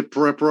had better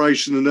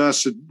preparation than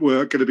us,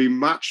 were going to be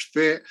match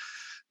fit,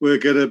 we're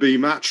going to be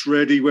match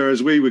ready,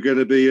 whereas we were going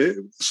to be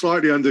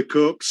slightly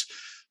undercooked.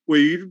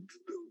 We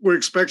were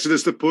expecting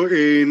us to put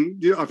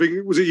in, I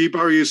think, was it you,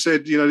 Barry, you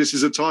said, this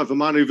is a time for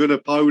Manu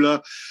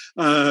Vunipola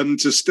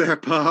to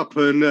step up,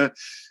 and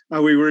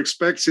we were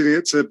expecting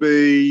it to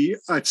be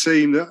a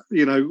team that,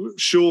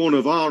 shorn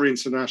of our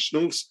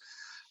internationals.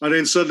 And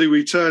then suddenly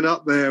we turn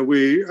up there,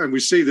 we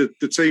see the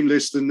team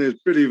list, and there's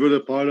Billy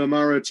Vunipola,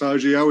 Maro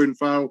Itoje, Owen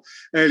Farrell,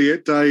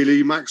 Elliot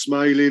Daly, Max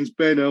Malins,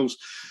 Ben Ells,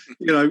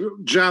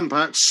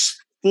 jam-packed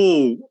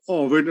full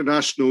of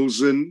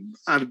internationals, and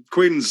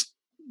Quins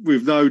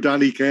with no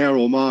Danny Kerr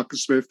or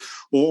Marcus Smith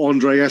or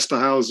Andre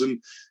Esterhausen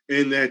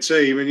in their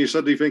team. And you're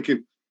suddenly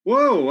thinking,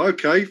 whoa,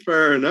 okay,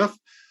 fair enough.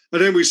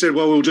 And then we said,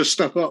 well, we'll just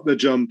step up the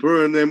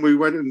jumper. And then we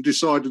went and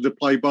decided to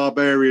play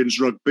Barbarians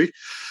rugby.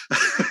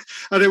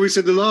 And then we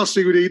said the last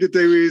thing we need to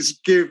do is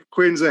give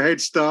Quins a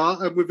head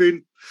start. And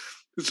within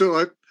sort of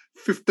like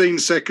 15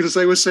 seconds,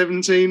 they were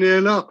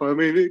 17-0 up. I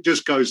mean, it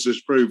just goes to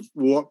prove,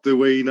 what do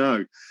we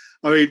know?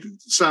 I mean,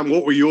 Sam,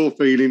 what were your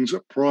feelings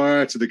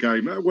prior to the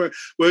game?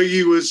 Were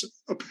you as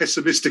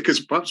pessimistic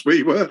as perhaps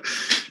we were?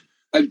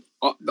 I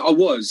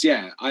was,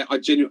 yeah. I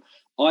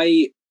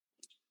genuinely,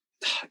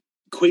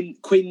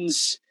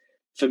 Quins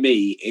for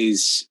me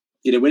is,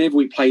 whenever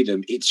we play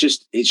them, it's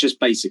just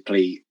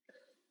basically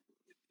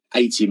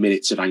 80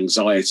 minutes of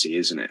anxiety,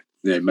 isn't it?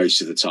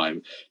 Most of the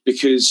time,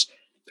 because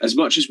as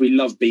much as we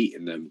love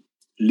beating them,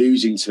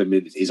 losing to them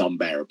is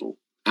unbearable,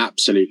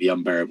 absolutely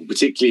unbearable,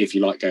 particularly if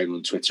you like going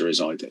on Twitter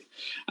as I do.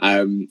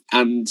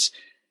 And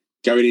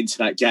going into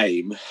that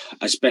game,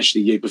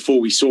 especially before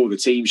we saw the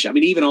team sheet, I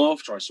mean, even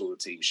after I saw the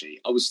team sheet,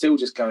 I was still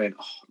just going,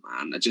 oh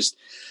man,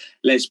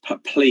 let's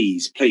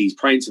please,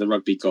 praying to the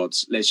rugby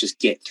gods, let's just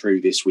get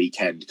through this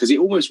weekend. Because it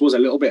almost was a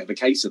little bit of a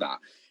case of that.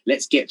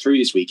 Let's get through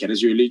this weekend,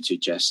 as you alluded to,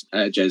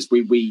 Jez.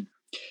 We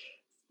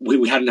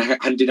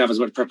didn't have as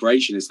much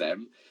preparation as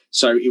them.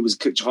 So it was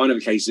kind of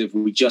a case of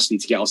we just need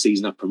to get our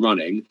season up and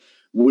running.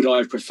 Would I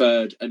have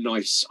preferred a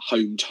nice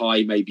home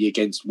tie maybe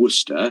against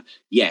Worcester?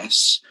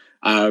 Yes.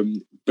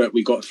 But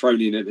we got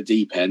thrown in at the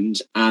deep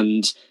end.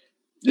 And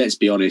let's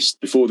be honest,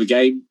 before the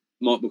game,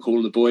 Mark McCall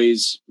and the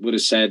boys would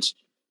have said,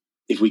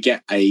 if we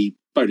get a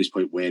bonus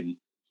point win,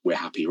 we're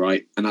happy,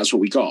 right? And that's what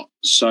we got.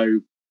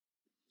 So,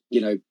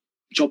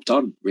 job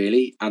done,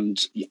 really. And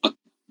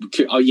would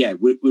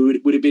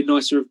it have been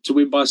nicer to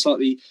win by a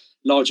slightly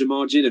larger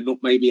margin and not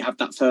maybe have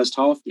that first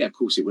half? Yeah, of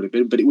course it would have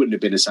been, but it wouldn't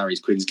have been a Sarries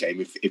Quins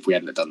game if we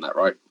hadn't done that,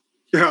 right?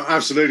 Yeah,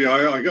 absolutely.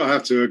 I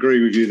have to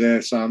agree with you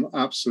there, Sam.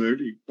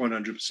 Absolutely,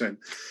 100%.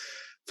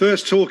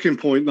 First talking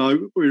point,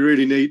 though, we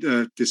really need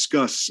to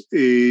discuss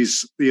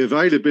is the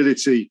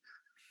availability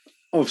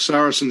of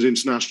Saracens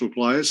international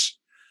players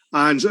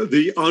and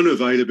the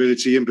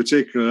unavailability in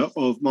particular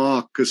of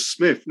Marcus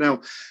Smith.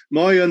 Now,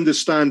 my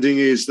understanding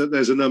is that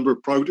there's a number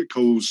of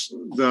protocols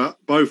that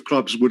both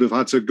clubs would have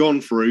had to have gone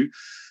through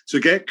to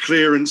get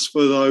clearance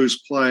for those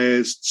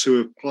players to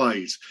have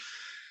played.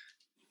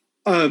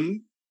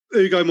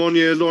 Ugo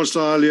Monye, Lawrence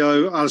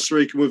Dallaglio, Alistair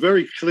Eakin were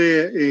very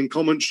clear in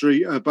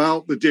commentary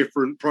about the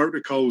different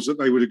protocols that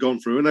they would have gone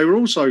through. And they were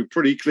also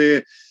pretty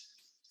clear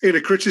in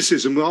a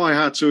criticism that I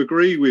had to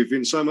agree with,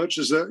 in so much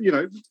as that,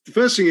 the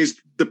first thing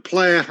is the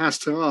player has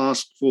to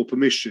ask for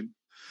permission.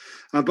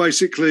 And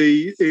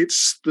basically,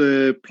 it's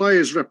the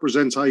players'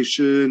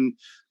 representation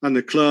and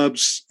the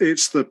clubs,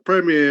 it's the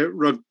Premier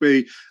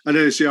Rugby, and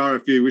then it's the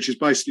RFU, which is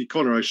basically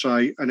Conor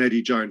O'Shea and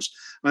Eddie Jones.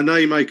 And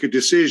they make a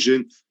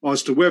decision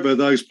as to whether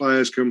those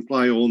players can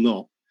play or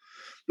not.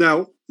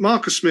 Now,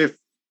 Marcus Smith,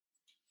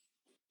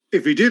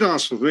 if he did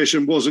ask for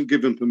permission, wasn't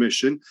given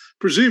permission,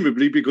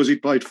 presumably because he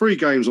played 3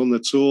 games on the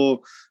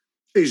tour.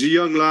 He's a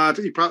young lad.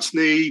 He perhaps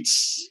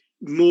needs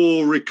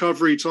more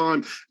recovery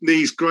time,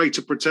 needs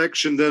greater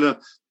protection than a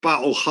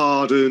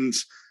battle-hardened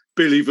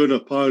Billy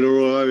Vunipola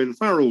or Owen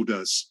Farrell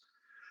does.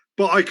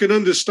 But I can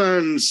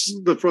understand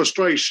the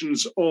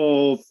frustrations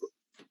of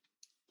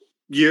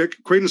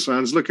Quins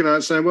fans looking at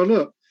it saying, well,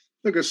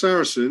 look at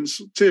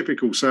Saracens,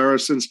 typical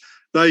Saracens,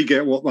 they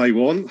get what they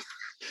want.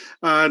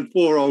 And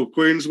poor old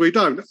Quins, we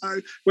don't.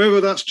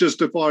 Whether that's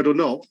justified or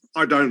not,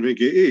 I don't think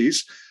it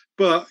is.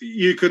 But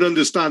you can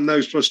understand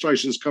those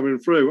frustrations coming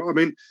through. I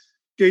mean,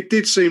 it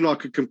did seem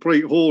like a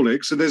complete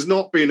Horlicks, and there's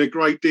not been a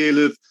great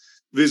deal of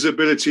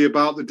visibility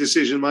about the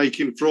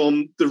decision-making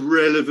from the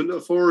relevant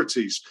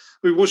authorities.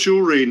 I mean, what's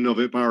your reading of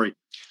it, Barry?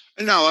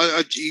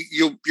 No,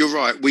 you're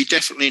right. We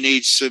definitely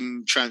need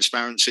some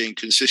transparency and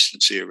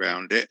consistency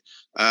around it.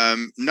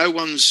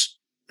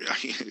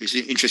 It's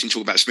interesting to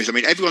talk about Smith. I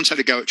mean, everyone's had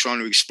a go at trying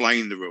to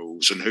explain the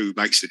rules and who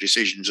makes the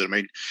decisions. I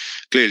mean,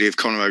 clearly, if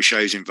Conor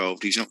O'Shea's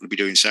involved, he's not going to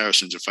be doing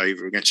Saracens a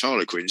favour against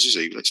Harlequins, is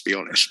he? Let's be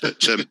honest.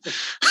 But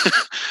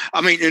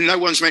I mean, and no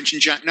one's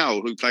mentioned Jack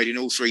Nowell, who played in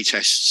all 3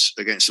 tests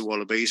against the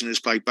Wallabies and has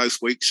played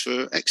both weeks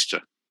for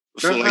Exeter,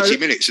 a full 80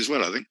 minutes as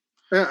well, I think.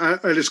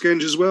 Ellis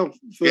Genge as well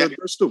for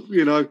Bristol,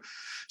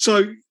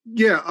 So,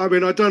 yeah, I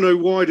mean, I don't know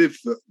why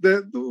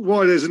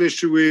there's an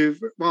issue with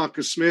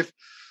Marcus Smith.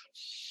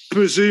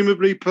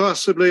 Presumably,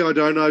 possibly, I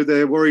don't know,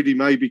 they're worried he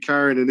may be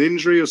carrying an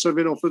injury or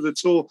something off of the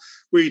tour.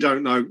 We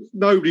don't know.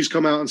 Nobody's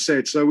come out and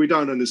said, so we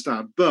don't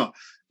understand. But,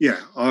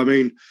 yeah, I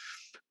mean,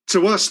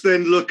 to us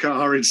then look at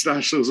our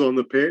internationals on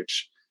the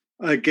pitch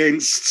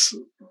against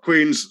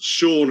Quins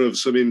shorn of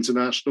some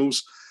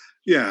internationals.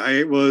 Yeah,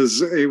 it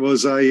was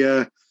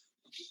a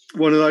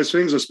one of those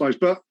things, I suppose.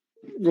 But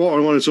what I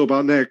want to talk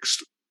about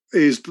next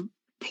is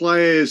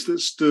players that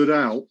stood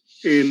out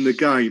in the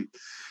game.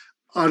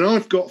 And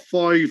I've got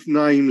 5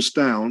 names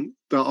down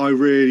that I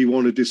really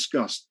want to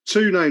discuss.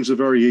 2 names are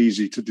very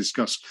easy to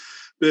discuss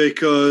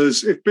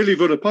because if Billy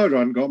Vunipola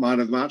hadn't got man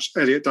of the match,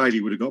 Elliot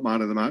Daly would have got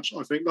man of the match.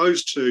 I think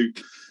those 2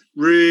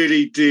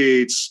 really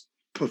did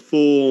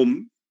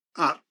perform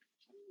at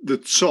the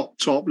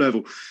top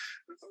level.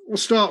 We'll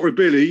start with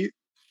Billy.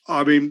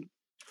 I mean,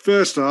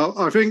 first off,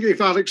 I think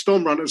if Alex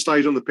Dombrant had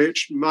stayed on the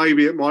pitch,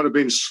 maybe it might have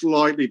been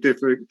slightly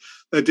different.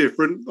 I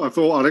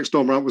thought Alex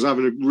Dombrant was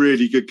having a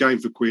really good game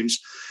for Quins.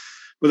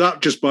 But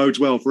that just bodes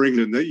well for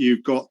England that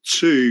you've got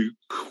 2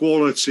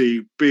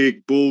 quality,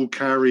 big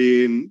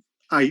ball-carrying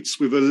 8s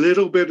with a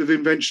little bit of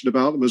invention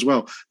about them as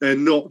well. They're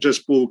not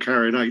just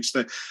ball-carrying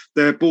 8s.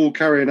 They're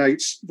ball-carrying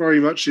 8s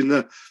very much in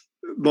the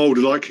mould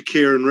of like a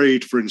Kieran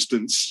Reid, for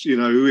instance,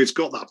 who has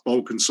got that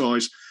bulk and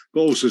size,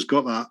 but also has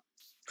got that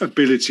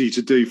ability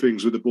to do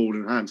things with the ball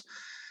in hand.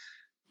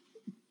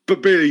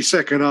 But Billy's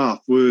second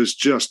half was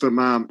just a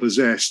man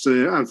possessed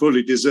and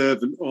fully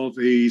deserving of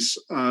his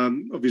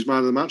man of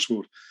the match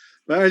award.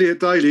 But Elliot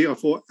Daly, I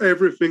thought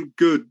everything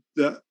good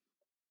that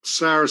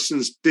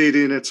Saracens did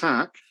in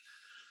attack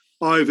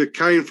either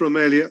came from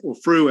Elliot or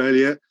through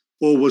Elliot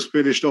or was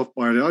finished off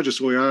by Elliot. I just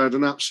thought he had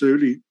an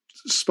absolutely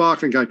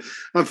sparkling game.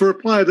 And for a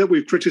player that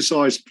we've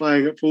criticised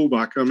playing at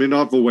fullback, I mean,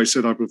 I've always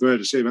said I prefer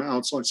to see him at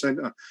outside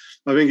centre.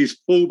 I think his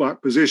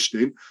fullback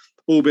positioning,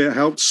 albeit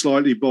helped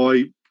slightly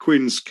by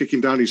Quinn's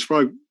kicking down his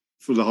throat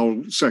for the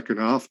whole second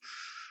half.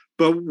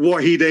 But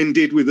what he then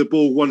did with the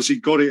ball once he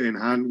got it in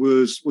hand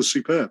was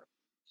superb.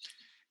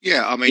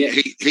 Yeah, I mean,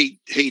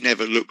 he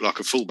never looked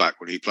like a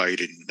fullback when he played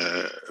in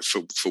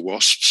for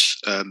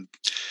Wasps.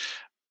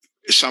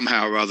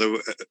 Somehow or other,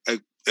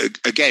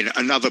 again,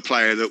 another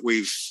player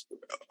that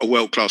a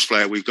world-class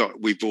player we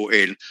brought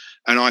in,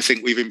 and I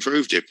think we've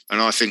improved him,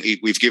 and I think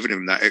we've given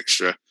him that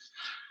extra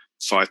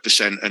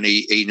 5%, and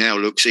he now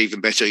looks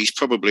even better. He's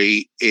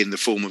probably in the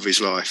form of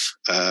his life,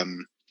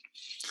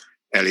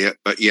 Elliot.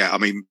 But yeah, I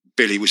mean,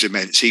 Billy was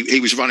immense. He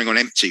was running on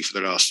empty for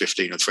the last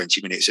 15 or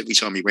 20 minutes. Every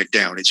time he went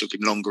down, it took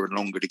him longer and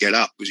longer to get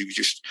up because he was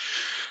just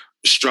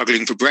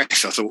struggling for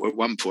breath, I thought, at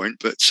one point.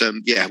 But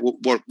yeah,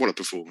 what a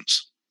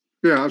performance.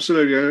 Yeah,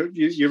 absolutely.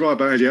 You're right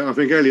about Elliot. I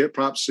think Elliot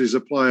perhaps is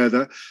a player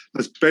that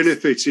has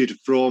benefited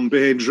from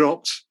being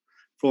dropped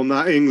from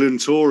that England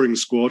touring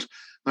squad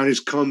and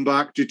has come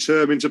back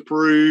determined to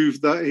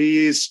prove that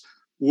he is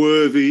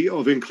worthy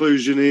of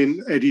inclusion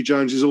in Eddie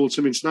Jones's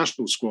autumn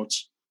international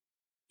squads.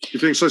 You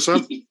think so,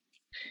 Sam?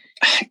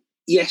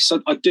 Yes,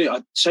 I do.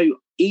 So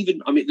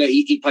even, I mean,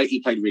 he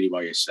played really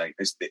well yesterday.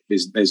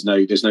 There's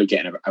no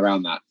getting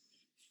around that.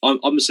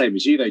 I'm the same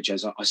as you though,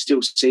 Jez. I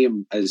still see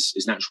him as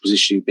his natural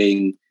positioning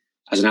being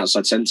as an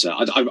outside centre.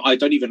 I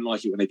don't even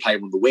like it when they play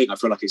him on the wing. I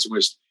feel like it's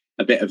almost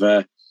a bit of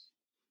a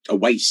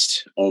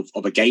waste of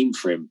a game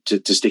for him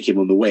to stick him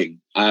on the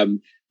wing.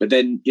 But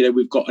then,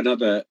 we've got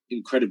another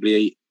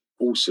incredibly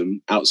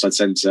awesome outside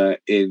centre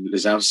in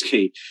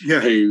Lazowski,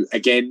 who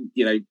again,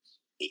 he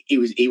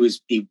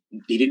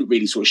didn't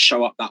really sort of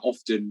show up that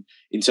often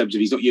in terms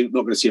of you're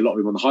not going to see a lot of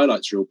him on the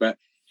highlights reel, but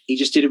he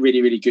just did a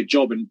really, really good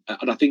job. And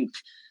I think,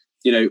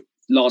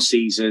 last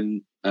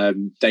season,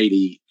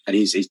 Daly and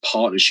his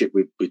partnership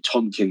with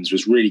Tompkins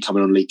was really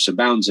coming on leaps and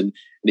bounds. And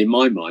in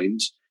my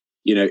mind,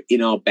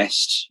 in our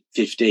best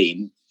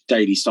 15,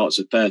 Daly starts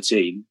at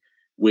 13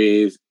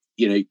 with,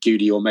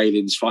 Goody or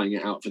Malins fighting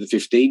it out for the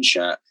 15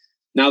 shirt.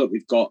 Now that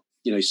we've got,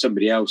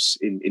 somebody else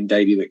in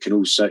Daly that can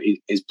also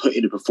is put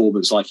in a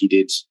performance like he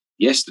did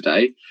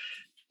yesterday,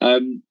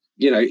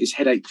 it's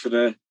headache for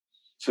the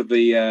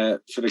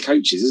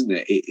coaches, isn't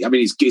it?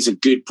 It's a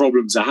good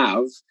problem to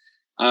have.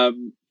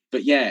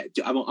 But yeah,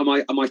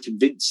 am I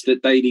convinced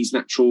that Daly's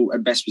natural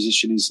and best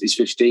position is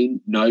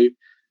 15? No.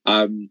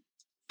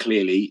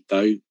 Clearly,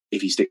 though,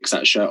 if he sticks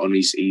that shirt on,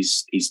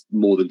 he's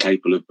more than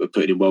capable of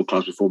putting in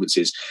world-class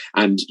performances.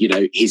 And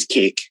his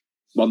kick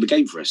won the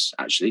game for us,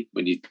 actually,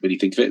 when you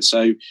think of it.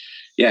 So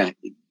yeah,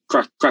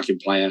 cracking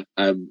player.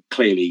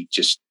 Clearly,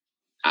 just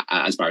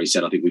as Barry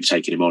said, I think we've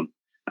taken him on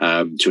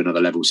to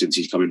another level since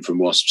he's come in from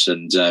Wasps.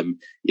 And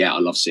I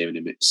love seeing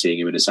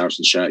him in a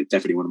Saracen shirt.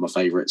 Definitely one of my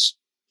favourites.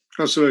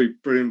 Absolutely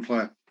brilliant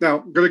player. Now,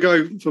 I'm going to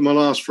go for my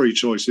last three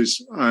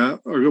choices.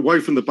 Away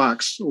from the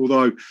backs,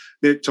 although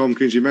Nick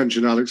Tompkins, you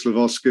mentioned Alex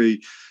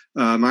Lewandowski,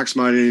 Max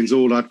Malins,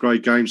 all had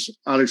great games.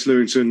 Alex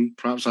Lewington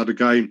perhaps had a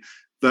game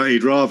that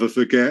he'd rather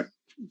forget,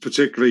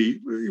 particularly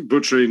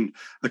butchering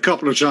a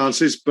couple of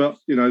chances, but,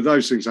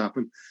 those things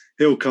happen.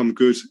 He'll come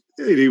good.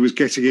 He was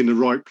getting in the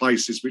right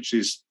places, which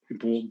is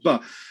important.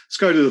 But let's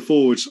go to the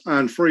forwards.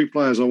 And three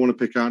players I want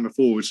to pick out in the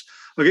forwards.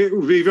 Okay, it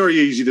would be very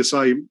easy to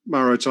say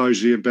Maro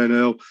Itoje and Ben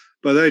Earl,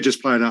 but they're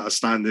just playing out of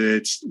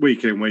standards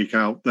week in, week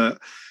out. That,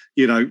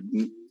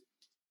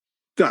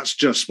 that's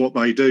just what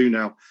they do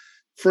now.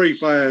 Three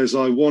players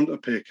I want to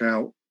pick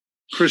out.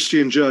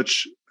 Christian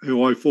Judge,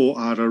 who I thought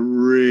had a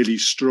really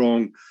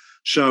strong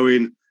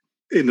showing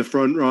in the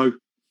front row.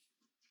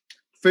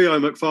 Theo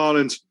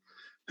McFarland,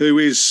 who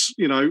is,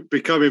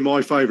 becoming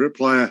my favourite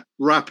player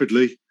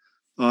rapidly.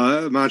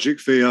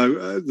 Magic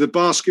Theo. The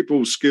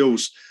basketball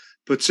skills,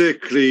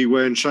 particularly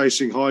when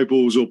chasing high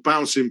balls or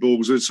bouncing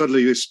balls, and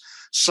suddenly this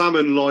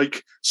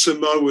salmon-like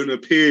Samoan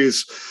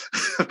appears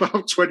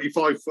about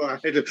 25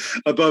 foot ahead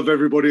above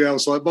everybody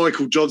else, like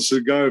Michael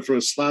Johnson going for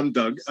a slam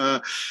dunk.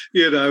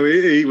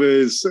 He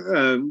was,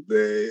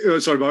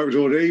 Michael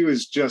Jordan, he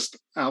was just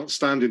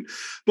outstanding.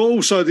 But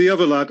also the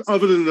other lad,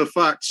 other than the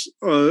fact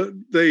that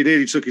he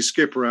nearly took his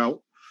skipper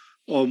out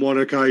on one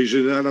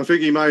occasion, and I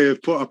think he may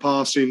have put a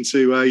pass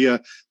into a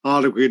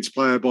Harlequins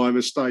player by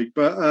mistake.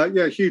 But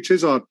Hugh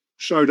Tizard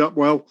showed up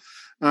well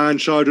and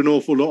showed an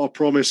awful lot of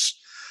promise.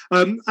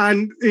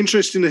 And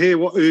interesting to hear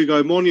what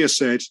Hugo Monia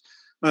said,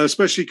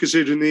 especially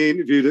considering the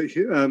interview that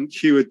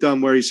Hugh had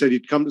done where he said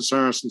he'd come to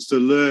Saracens to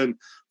learn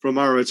from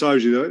Maro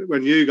Itoje.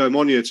 When Hugo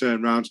Monia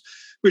turned round,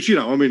 which,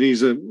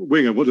 he's a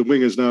winger. What do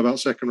wingers know about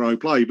second row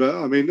play?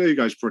 But,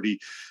 Hugo's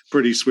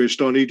pretty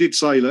switched on. He did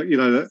say that,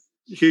 that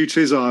Hugh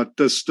Tizard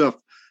does stuff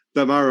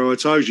that Maro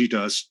Itoje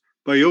does,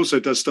 but he also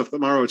does stuff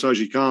that Maro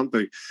Itoje can't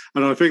do.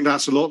 And I think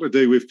that's a lot to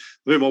do with,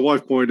 I think my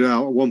wife pointed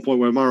out at one point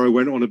where Maro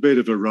went on a bit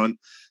of a run,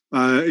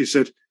 he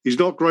said, he's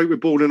not great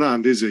with ball in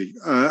hand, is he?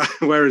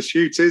 Whereas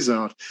Hugh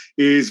Tizard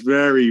is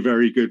very,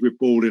 very good with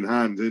ball in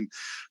hand. And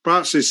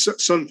perhaps it's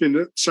something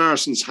that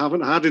Saracens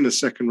haven't had in the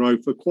second row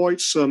for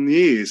quite some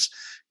years,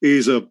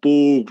 is a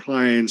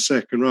ball-playing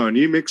second row. And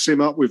you mix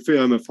him up with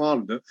Theo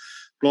McFarland at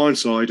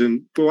blindside,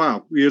 and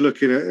wow, you're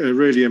looking at a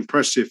really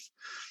impressive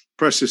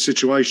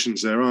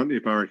situations there, aren't you,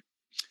 Barry?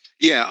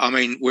 Yeah, I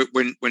mean,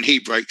 when he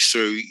breaks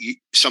through,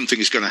 something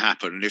is going to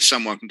happen. And if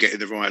someone can get in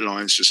the right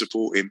lines to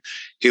support him,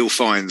 he'll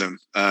find them.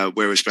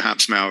 Whereas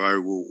perhaps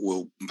Mauro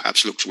will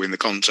perhaps look to win the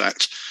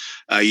contact.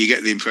 You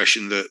get the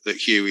impression that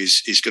Hugh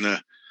is going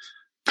to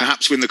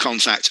perhaps win the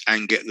contact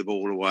and get the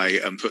ball away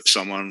and put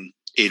someone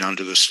in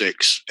under the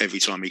sticks every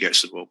time he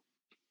gets the ball.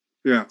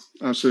 Yeah,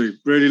 absolutely.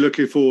 Really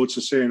looking forward to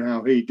seeing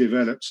how he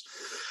develops.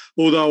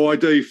 Although I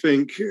do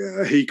think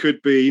he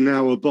could be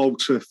now a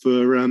bolter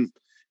for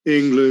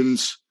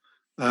England.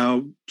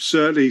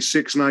 Certainly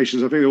Six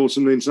Nations. I think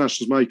also the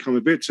internationals may come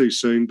a bit too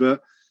soon,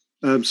 but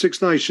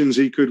Six Nations,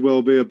 he could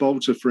well be a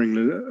bolter for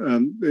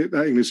England,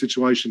 that England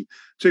situation,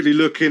 particularly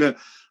looking at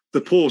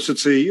the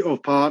paucity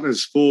of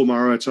partners for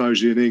Maro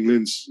Itoje in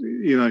England.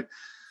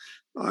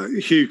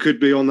 Hugh could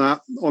be on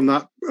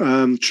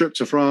that trip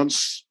to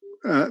France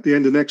at the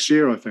end of next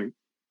year, I think.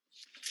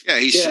 Yeah,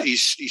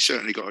 he's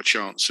certainly got a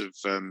chance of.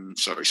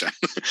 Sorry, Sam.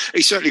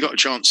 He's certainly got a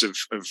chance of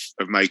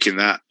making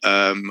that.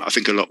 I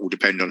think a lot will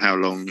depend on how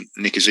long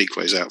Nick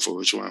Ezekwe is out for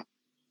as well.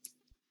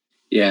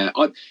 Yeah,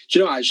 do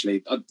you know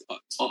actually?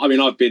 I mean,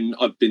 I've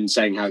been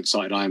saying how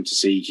excited I am to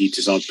see Hugh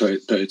Tizard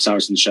put a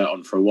Saracens shirt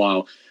on for a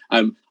while.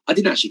 I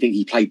didn't actually think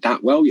he played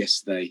that well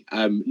yesterday.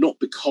 Not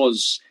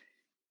because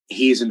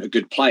he isn't a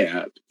good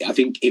player. I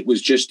think it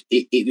was just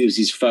it was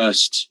his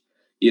first,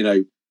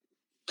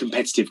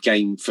 competitive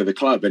game for the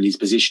club, and his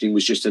positioning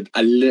was just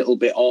a little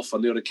bit off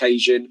on the odd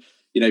occasion,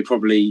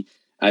 probably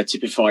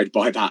typified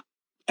by that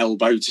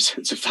elbow to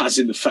Faz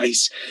in the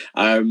face.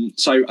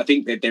 So I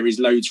think that there is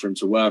loads for him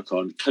to work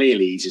on.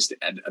 Clearly he's just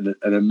an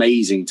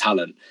amazing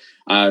talent.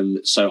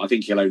 So I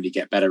think he'll only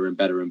get better and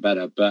better and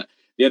better. But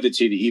the other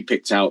two that you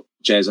picked out,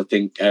 Jez, I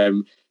think,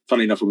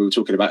 funnily enough, when we were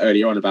talking about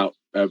earlier on about,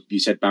 you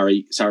said,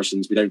 Barry,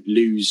 Saracens, we don't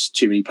lose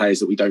too many players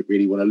that we don't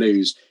really want to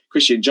lose.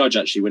 Christian Judge,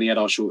 actually, when he had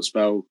our short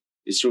spell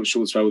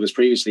with us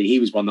previously, he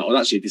was one that I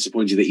was actually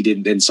disappointed that he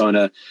didn't then sign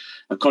a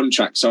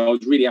contract. So I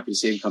was really happy to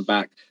see him come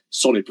back.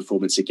 Solid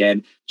performance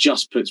again.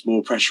 Just puts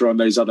more pressure on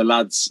those other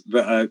lads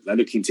that are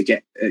looking to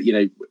get,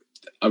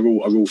 are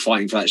all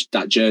fighting for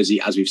that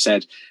jersey. As we've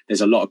said,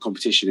 there's a lot of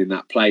competition in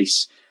that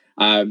place.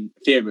 Theo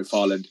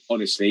McFarland,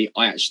 honestly,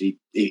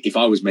 if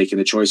I was making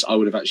a choice, I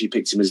would have actually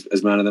picked him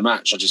as man of the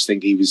match. I just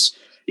think he was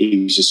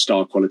just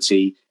star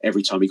quality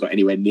every time he got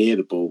anywhere near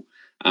the ball.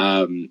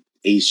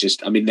 He's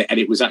just, and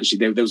it was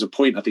actually, there was a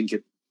point, I think,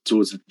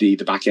 towards the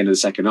back end of the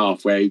second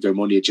half where Ugo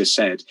Monye just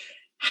said,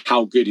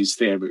 how good is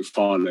Theo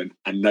McFarland?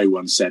 And no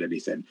one said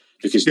anything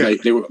because there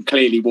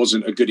clearly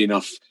wasn't a good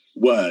enough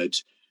word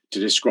to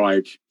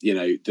describe,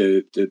 he's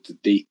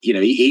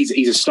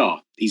a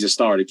star. He's a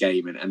star of the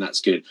game, and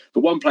that's good.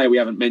 But one player we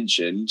haven't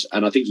mentioned,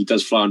 and I think he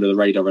does fly under the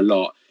radar a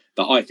lot,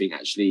 that I think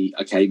actually,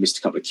 missed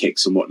a couple of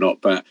kicks and whatnot,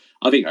 but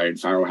I think Owen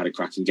Farrell had a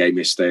cracking game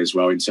yesterday as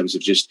well in terms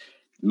of just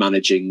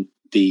managing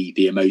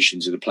the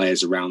emotions of the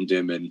players around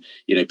him, and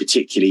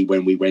particularly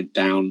when we went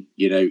down,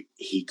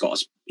 he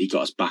got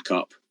us back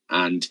up,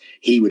 and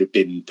he would have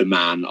been the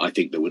man, I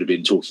think, that would have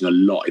been talking a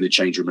lot in the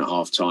change room at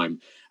half time.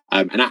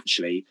 And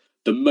actually,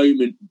 the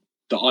moment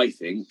that I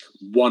think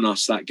won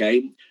us that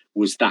game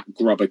was that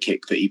grubber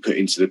kick that he put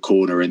into the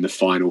corner in the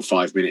final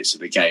 5 minutes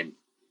of the game.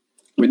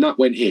 When that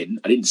went in,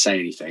 I didn't say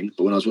anything,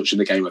 but when I was watching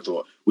the game, I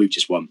thought, we've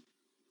just won.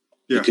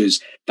 Yeah.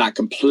 Because that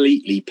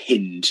completely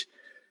pinned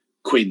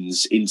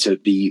Quins into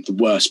the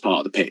worst part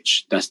of the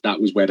pitch. That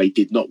was where they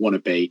did not want to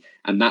be,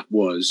 and that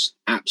was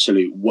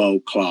absolute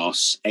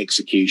world-class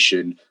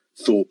execution,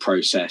 thought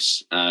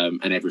process,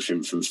 and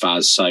everything from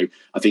Faz. So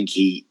I think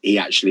he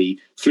actually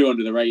flew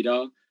under the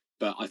radar,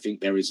 but I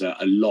think there is a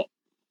lot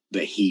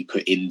that he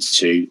put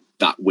into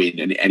that win,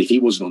 and if he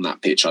wasn't on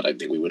that pitch, I don't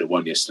think we would have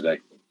won yesterday.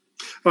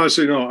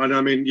 Absolutely not.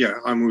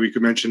 And we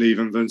could mention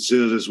even Van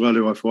Zyl as well,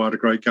 who I thought had a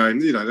great game.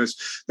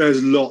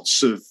 There's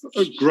lots of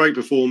great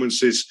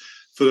performances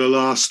for the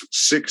last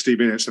 60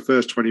 minutes. The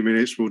first 20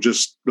 minutes will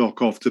just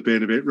knock off to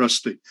being a bit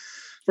rusty.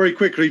 Very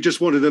quickly,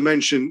 just wanted to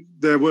mention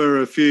there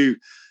were a few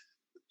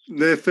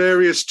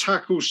nefarious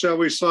tackles, shall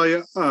we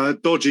say,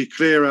 dodgy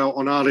clear out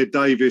on Ali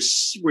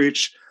Davis,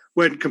 which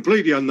went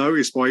completely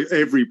unnoticed by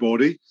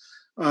everybody.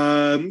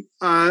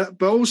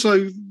 But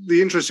also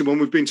the interesting one,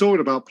 we've been talking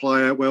about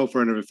player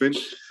welfare and everything.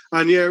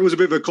 And it was a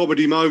bit of a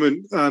comedy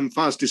moment,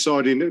 Faz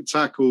deciding to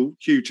tackle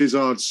Hugh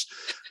Tizard's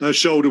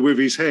shoulder with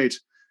his head.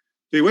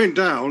 He went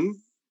down,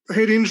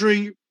 head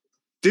injury,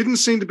 didn't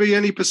seem to be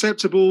any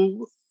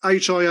perceptible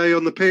HIA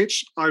on the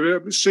pitch.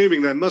 I'm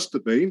assuming there must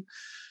have been.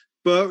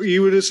 But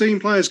you would have seen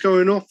players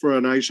going off for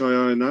an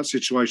HIA in that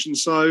situation.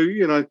 So,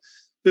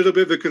 little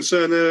bit of a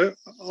concern there.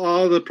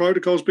 Are the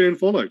protocols being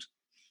followed?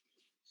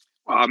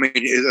 I mean,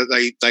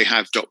 they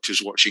have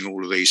doctors watching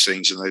all of these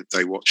things, and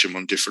they watch them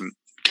on different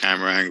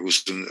camera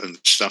angles and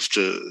stuff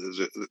to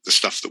the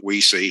stuff that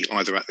we see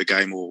either at the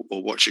game or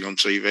watching on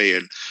TV,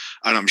 and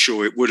I'm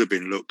sure it would have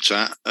been looked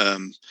at.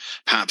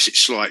 Perhaps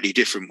it's slightly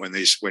different when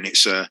it's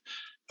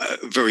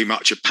very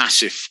much a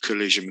passive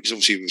collision, because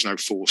obviously there was no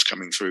force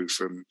coming through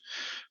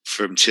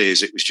from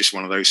Tiers. It was just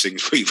one of those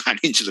things where he ran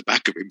into the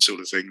back of him,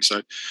 sort of thing.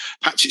 So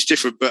perhaps it's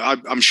different, but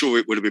I'm sure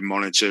it would have been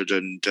monitored.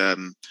 And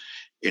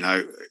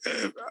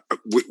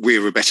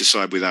we're a better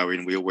side with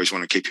Owen. We always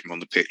want to keep him on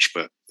the pitch,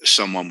 but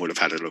someone would have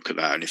had a look at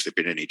that. And if there'd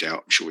been any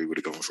doubt, I'm sure we would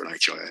have gone for an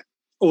HIA.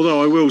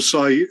 Although I will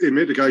say, in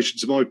mitigation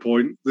to my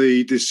point,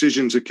 the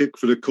decision to kick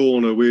for the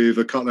corner with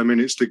a couple of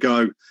minutes to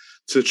go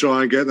to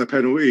try and get the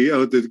penalty,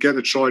 to get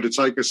a try to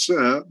take us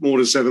more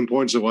than 7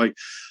 points away,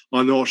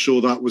 I'm not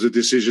sure that was a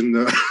decision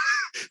that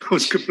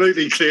was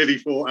completely clearly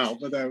thought out,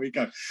 but there we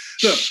go.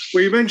 Look,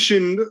 we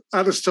mentioned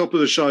at the top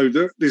of the show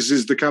that this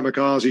is the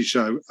Kamikaze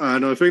show,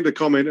 and I think the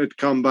comment had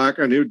come back,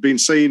 and it had been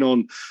seen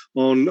on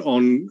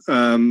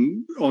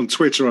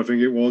Twitter, I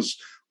think it was,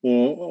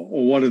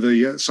 or one of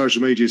the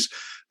social medias,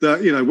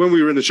 that, you know, when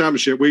we were in the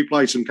Championship, we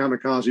played some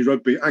Kamikaze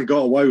rugby and got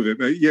away with it,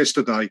 but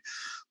yesterday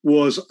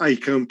was a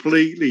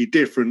completely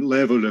different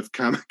level of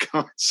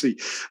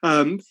Kamikaze,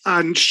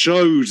 and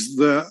shows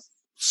that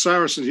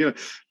Saracens, you know,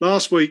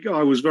 last week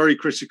I was very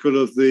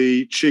critical of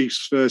the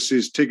Chiefs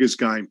versus Tigers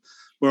game,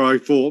 where I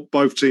thought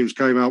both teams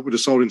came out with the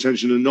sole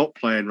intention of not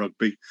playing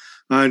rugby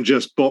and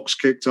just box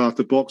kicked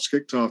after box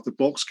kicked after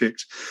box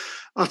kicked.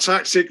 A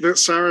tactic that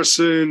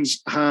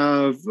Saracens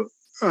have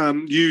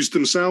used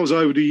themselves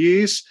over the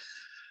years,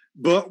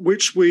 but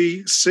which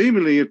we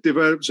seemingly have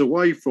developed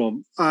away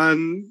from,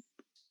 and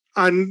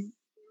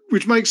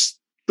which makes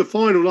the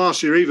final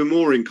last year even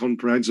more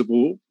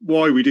incomprehensible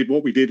why we did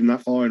what we did in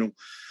that final,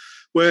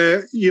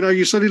 where, you know,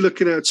 you're suddenly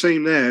looking at a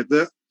team there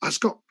that has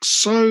got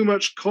so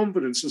much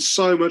confidence and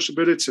so much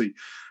ability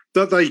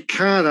that they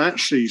can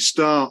actually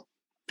start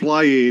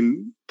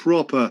playing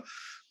proper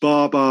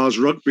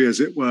barbars rugby,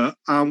 as it were,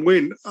 and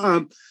win.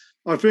 I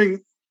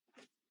think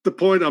the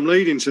point I'm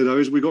leading to, though,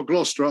 is we've got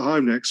Gloucester at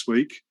home next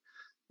week.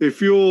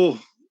 If you're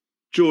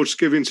George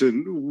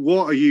Skivington,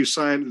 what are you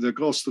saying to the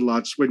Gloucester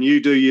lads when you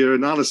do your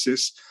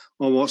analysis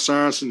on what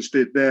Saracens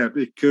did there?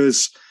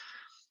 Because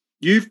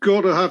you've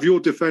got to have your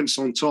defence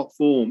on top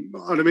form.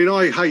 And I mean,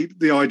 I hate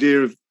the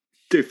idea of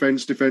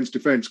defence,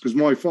 because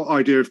my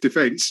idea of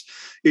defence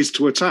is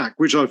to attack,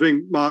 which I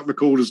think Mark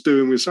McCall is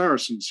doing with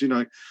Saracens. You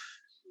know,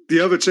 the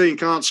other team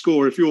can't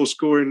score if you're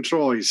scoring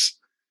tries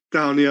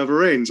down the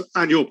other end,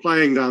 and you're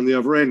playing down the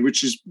other end,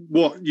 which is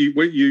what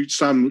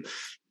Sam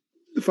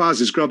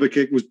Faz's grubber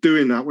kick was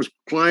doing. That was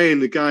playing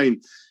the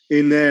game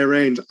in their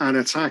end and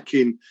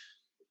attacking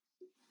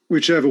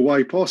whichever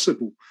way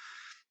possible.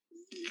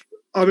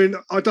 I mean,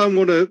 I don't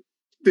want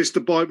this to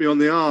bite me on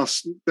the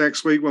arse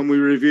next week when we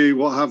review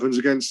what happens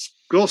against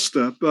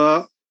Gloucester,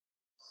 but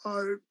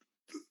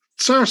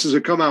Saracens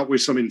have come out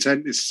with some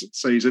intent this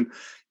season,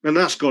 and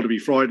that's got to be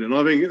frightening.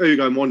 I think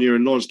Ugo Monye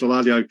and Lawrence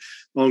Dallaglio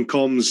on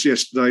comms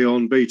yesterday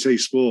on BT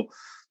Sport,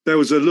 there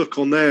was a look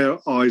on their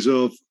eyes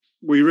of,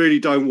 we really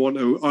don't want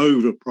to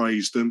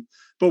overpraise them,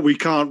 but we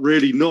can't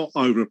really not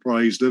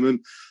overpraise them. And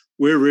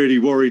we're really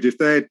worried if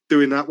they're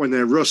doing that when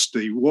they're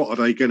rusty, what are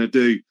they going to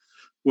do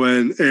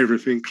when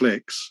everything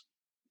clicks?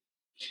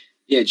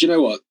 Yeah, do you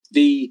know what?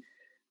 The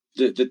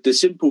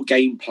simple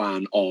game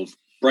plan of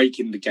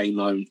breaking the game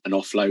line and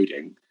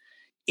offloading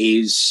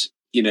is,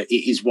 you know,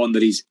 it is one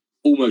that is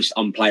almost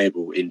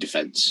unplayable in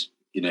defence.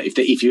 You know,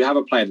 if you have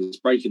a player that's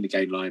breaking the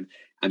game line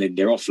and then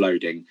they're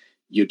offloading,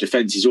 your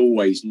defence is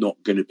always not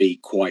going to be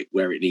quite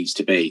where it needs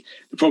to be.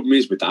 The problem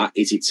is with that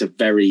is it's a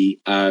very,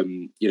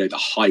 the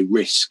high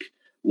risk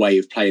way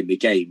of playing the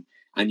game,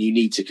 and you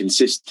need to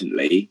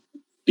consistently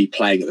be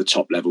playing at the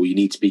top level. You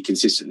need to be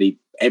consistently,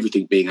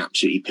 everything being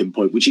absolutely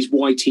pinpoint, which is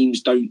why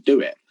teams don't do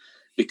it,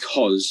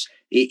 because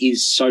it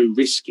is so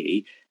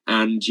risky.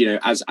 And, you know,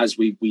 as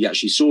we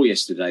actually saw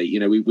yesterday, you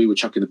know, we were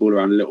chucking the ball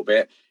around a little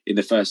bit in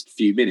the first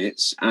few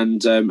minutes,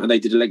 and they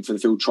did a length of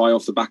the field try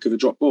off the back of a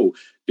drop ball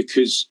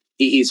because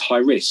it is high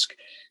risk.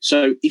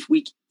 So if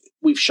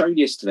we've shown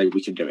yesterday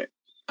we can do it.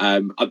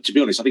 To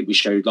be honest, I think we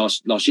showed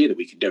last year that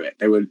we can do it.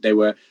 They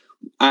were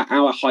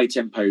our high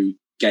tempo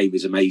game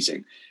is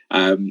amazing.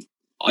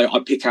 I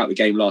pick out the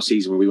game last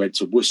season when we went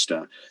to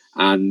Worcester,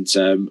 and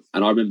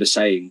I remember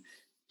saying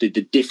the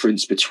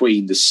difference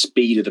between the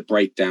speed of the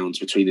breakdowns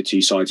between the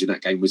two sides in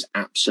that game was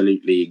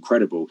absolutely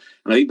incredible.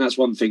 And I think that's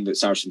one thing that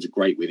Saracens are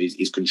great with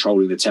is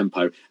controlling the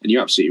tempo. And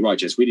you're absolutely right,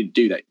 Jess. We didn't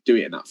do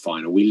it in that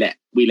final. We let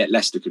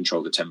Leicester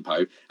control the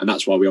tempo, and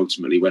that's why we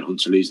ultimately went on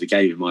to lose the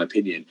game, in my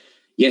opinion.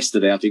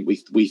 Yesterday, I think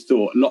we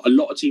thought a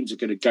lot of teams are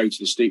going to go to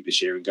the Stoop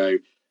this year and go,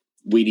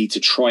 we need to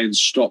try and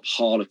stop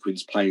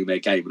Harlequins playing their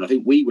game. And I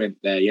think we went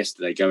there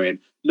yesterday going,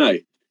 no,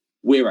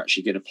 we're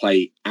actually going to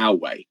play our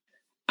way.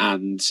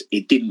 And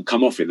it didn't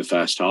come off in the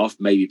first half,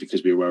 maybe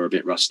because we were a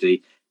bit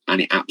rusty.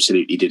 and it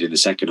absolutely did in the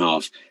second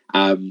half.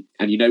 And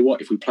you know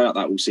what? If we play out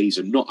that all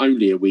season, not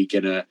only are we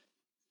going to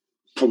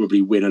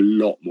probably win a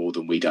lot more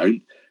than we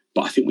don't,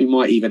 but I think we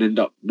might even end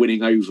up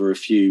winning over a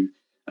few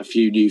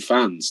new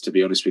fans, to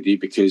be honest with you,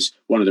 because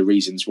one of the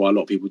reasons why a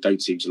lot of people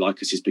don't seem to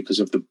like us is because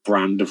of the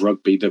brand of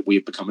rugby that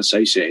we've become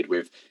associated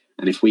with.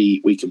 And if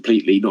we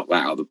completely knock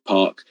that out of the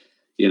park,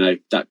 you know,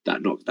 that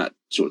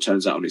sort of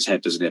turns that on its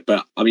head, doesn't it?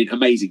 But I mean,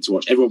 amazing to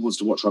watch. Everyone wants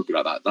to watch rugby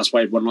like that. That's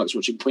why everyone likes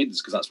watching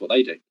Quins, because that's what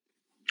they do.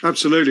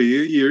 Absolutely,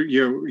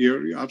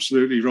 you're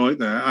absolutely right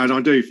there. And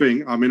I do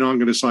think, I mean, I'm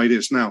going to say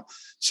this now.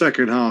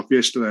 Second half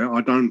yesterday,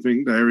 I don't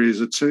think there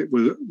is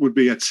would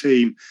be a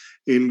team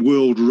in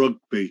world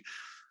rugby,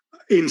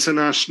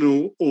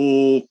 international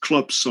or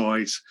club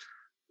sides,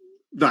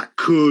 that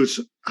could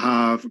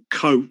have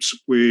coped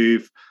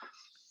with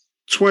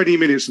 20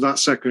 minutes of that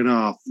second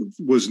half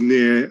was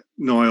nigh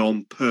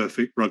on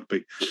perfect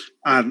rugby.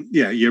 And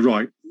yeah, you're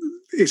right.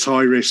 It's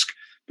high risk,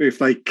 but if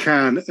they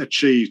can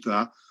achieve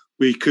that,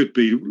 we could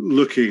be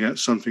looking at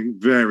something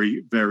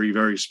very, very,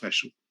 very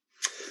special.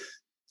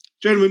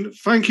 Gentlemen,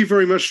 thank you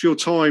very much for your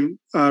time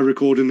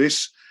recording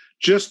this.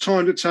 Just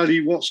time to tell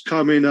you what's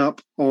coming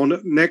up on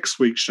next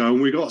week's show.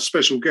 And we've got a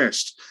special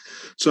guest.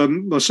 So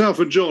myself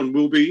and John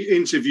will be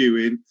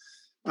interviewing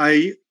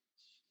a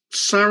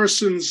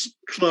Saracens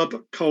club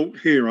cult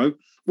hero,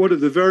 one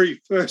of the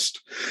very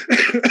first,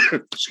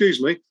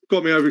 excuse me,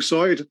 got me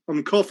overexcited.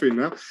 I'm coughing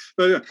now.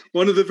 But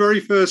one of the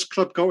very first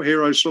club cult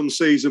heroes from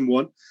season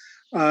 1.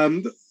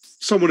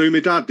 Someone who my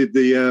dad did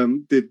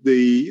the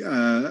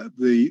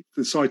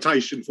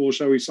citation for,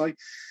 shall we say.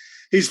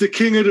 He's the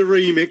king of the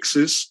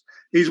remixes.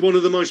 He's one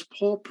of the most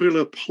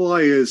popular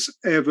players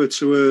ever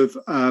to have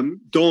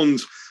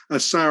donned a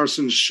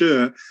Saracens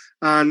shirt.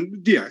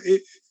 And yeah,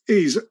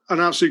 he's an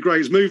absolute great.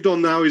 He's moved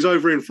on now. He's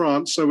over in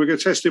France. So we're going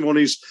to test him on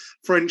his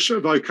French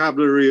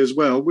vocabulary as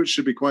well, which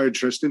should be quite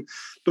interesting.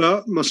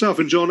 But myself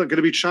and John are going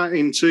to be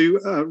chatting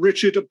to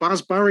Richard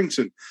Baz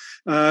Barrington.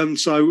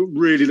 So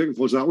really looking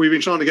forward to that. We've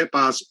been trying to get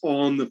Baz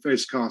on the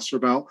Fezcast for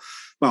about,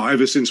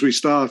 ever since we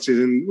started,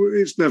 and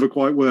it's never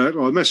quite worked.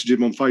 I messaged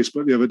him on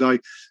Facebook the other day.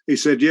 He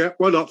said, yeah,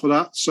 well up for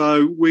that.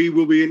 So we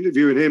will be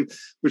interviewing him,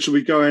 which will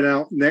be going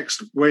out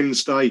next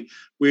Wednesday,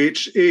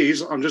 which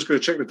is, I'm just going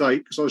to check the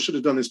date because I should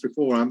have done this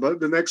beforehand, but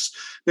the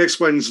next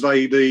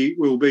Wednesday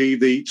will be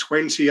the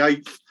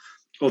 28th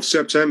of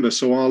September.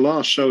 So our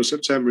last show of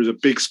September is a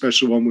big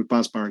special one with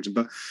Baz Barrington.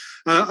 But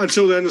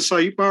until then, to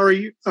say,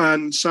 Barry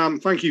and Sam,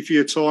 thank you for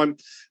your time.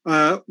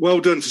 Well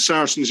done to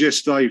Saracens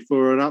yesterday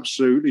for an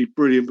absolutely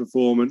brilliant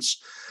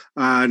performance.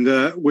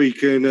 And we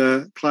can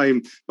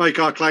make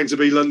our claim to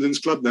be London's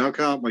club now,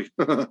 can't we?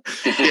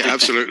 Yeah,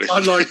 absolutely.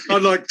 Unlike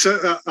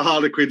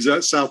Harlequins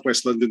at South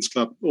West London's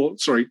club, or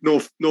sorry,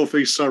 North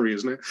East Surrey,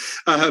 isn't it?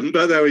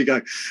 But there we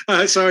go.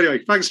 So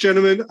anyway, thanks,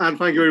 gentlemen, and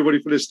thank you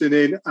everybody for listening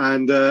in.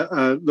 And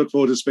look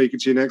forward to speaking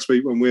to you next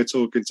week when we're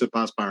talking to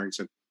Baz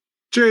Barrington.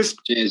 Cheers.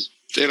 Cheers.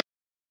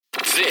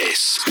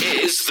 This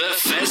is the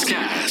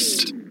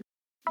Fezcast.